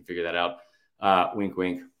ways we can figure that out. Wink,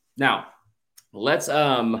 wink. Now, let's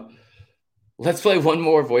play one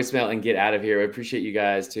more voicemail and get out of here. I appreciate you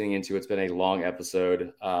guys tuning into what's been a long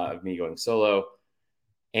episode of me going solo.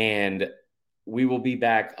 And we will be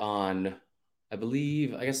back on, I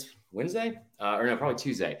guess Wednesday? Or no, probably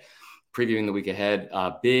Tuesday, previewing the week ahead.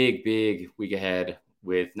 Big week ahead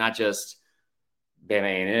with not just Bama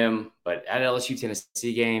A&M, but at LSU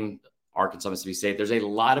Tennessee game, Arkansas Mississippi State. There's a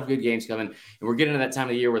lot of good games coming, and we're getting to that time of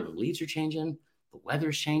the year where the leaves are changing, the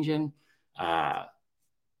weather's changing.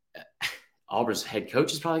 Auburn's head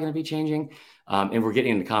coach is probably going to be changing, and we're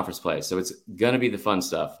getting into conference play, so it's going to be the fun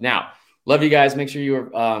stuff. Now, love you guys. Make sure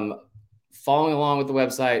you are following along with the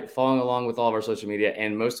website, following along with all of our social media,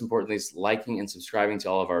 and most importantly, liking and subscribing to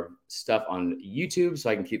all of our stuff on YouTube so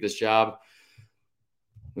I can keep this job.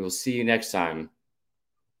 We will see you next time.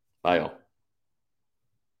 Bye, y'all.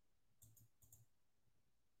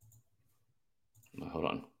 Hold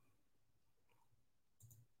on.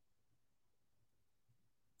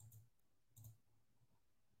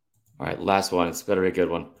 All right, last one. It's better be a good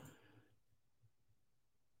one.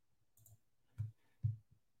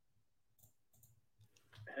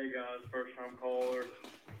 Hey guys, first time caller.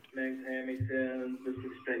 Name's Hammy Sims,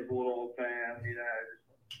 Mississippi State Bulldog fan. You know,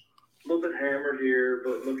 a little bit hammered here,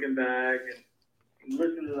 but looking back and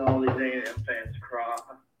listening to all these A&M fans cry,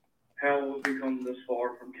 how we've become this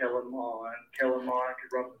far from Kellen Mond. Kellen Mond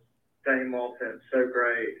could run the same offense so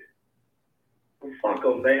great. Well, fuck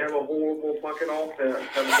them. They have a horrible fucking offense,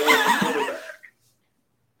 have a horrible quarterback.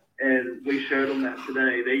 And we showed them that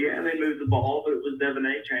today. They moved the ball, but it was Devin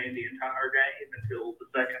A-Chain the entire game until the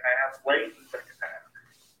second half, late in the second half.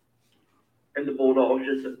 And the Bulldogs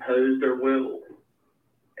just imposed their will.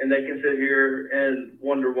 And they can sit here and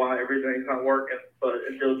wonder why everything's not working. But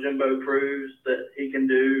until Jimbo proves that he can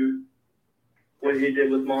do what he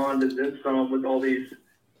did with Mond and then some with all these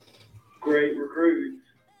great recruits,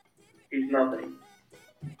 he's nothing.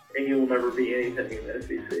 And he will never be anything in the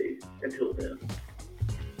SEC until then.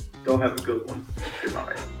 Go have a good one. Good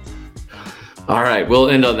night. All right, we'll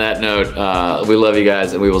end on that note. We love you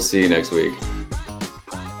guys, and we will see you next week.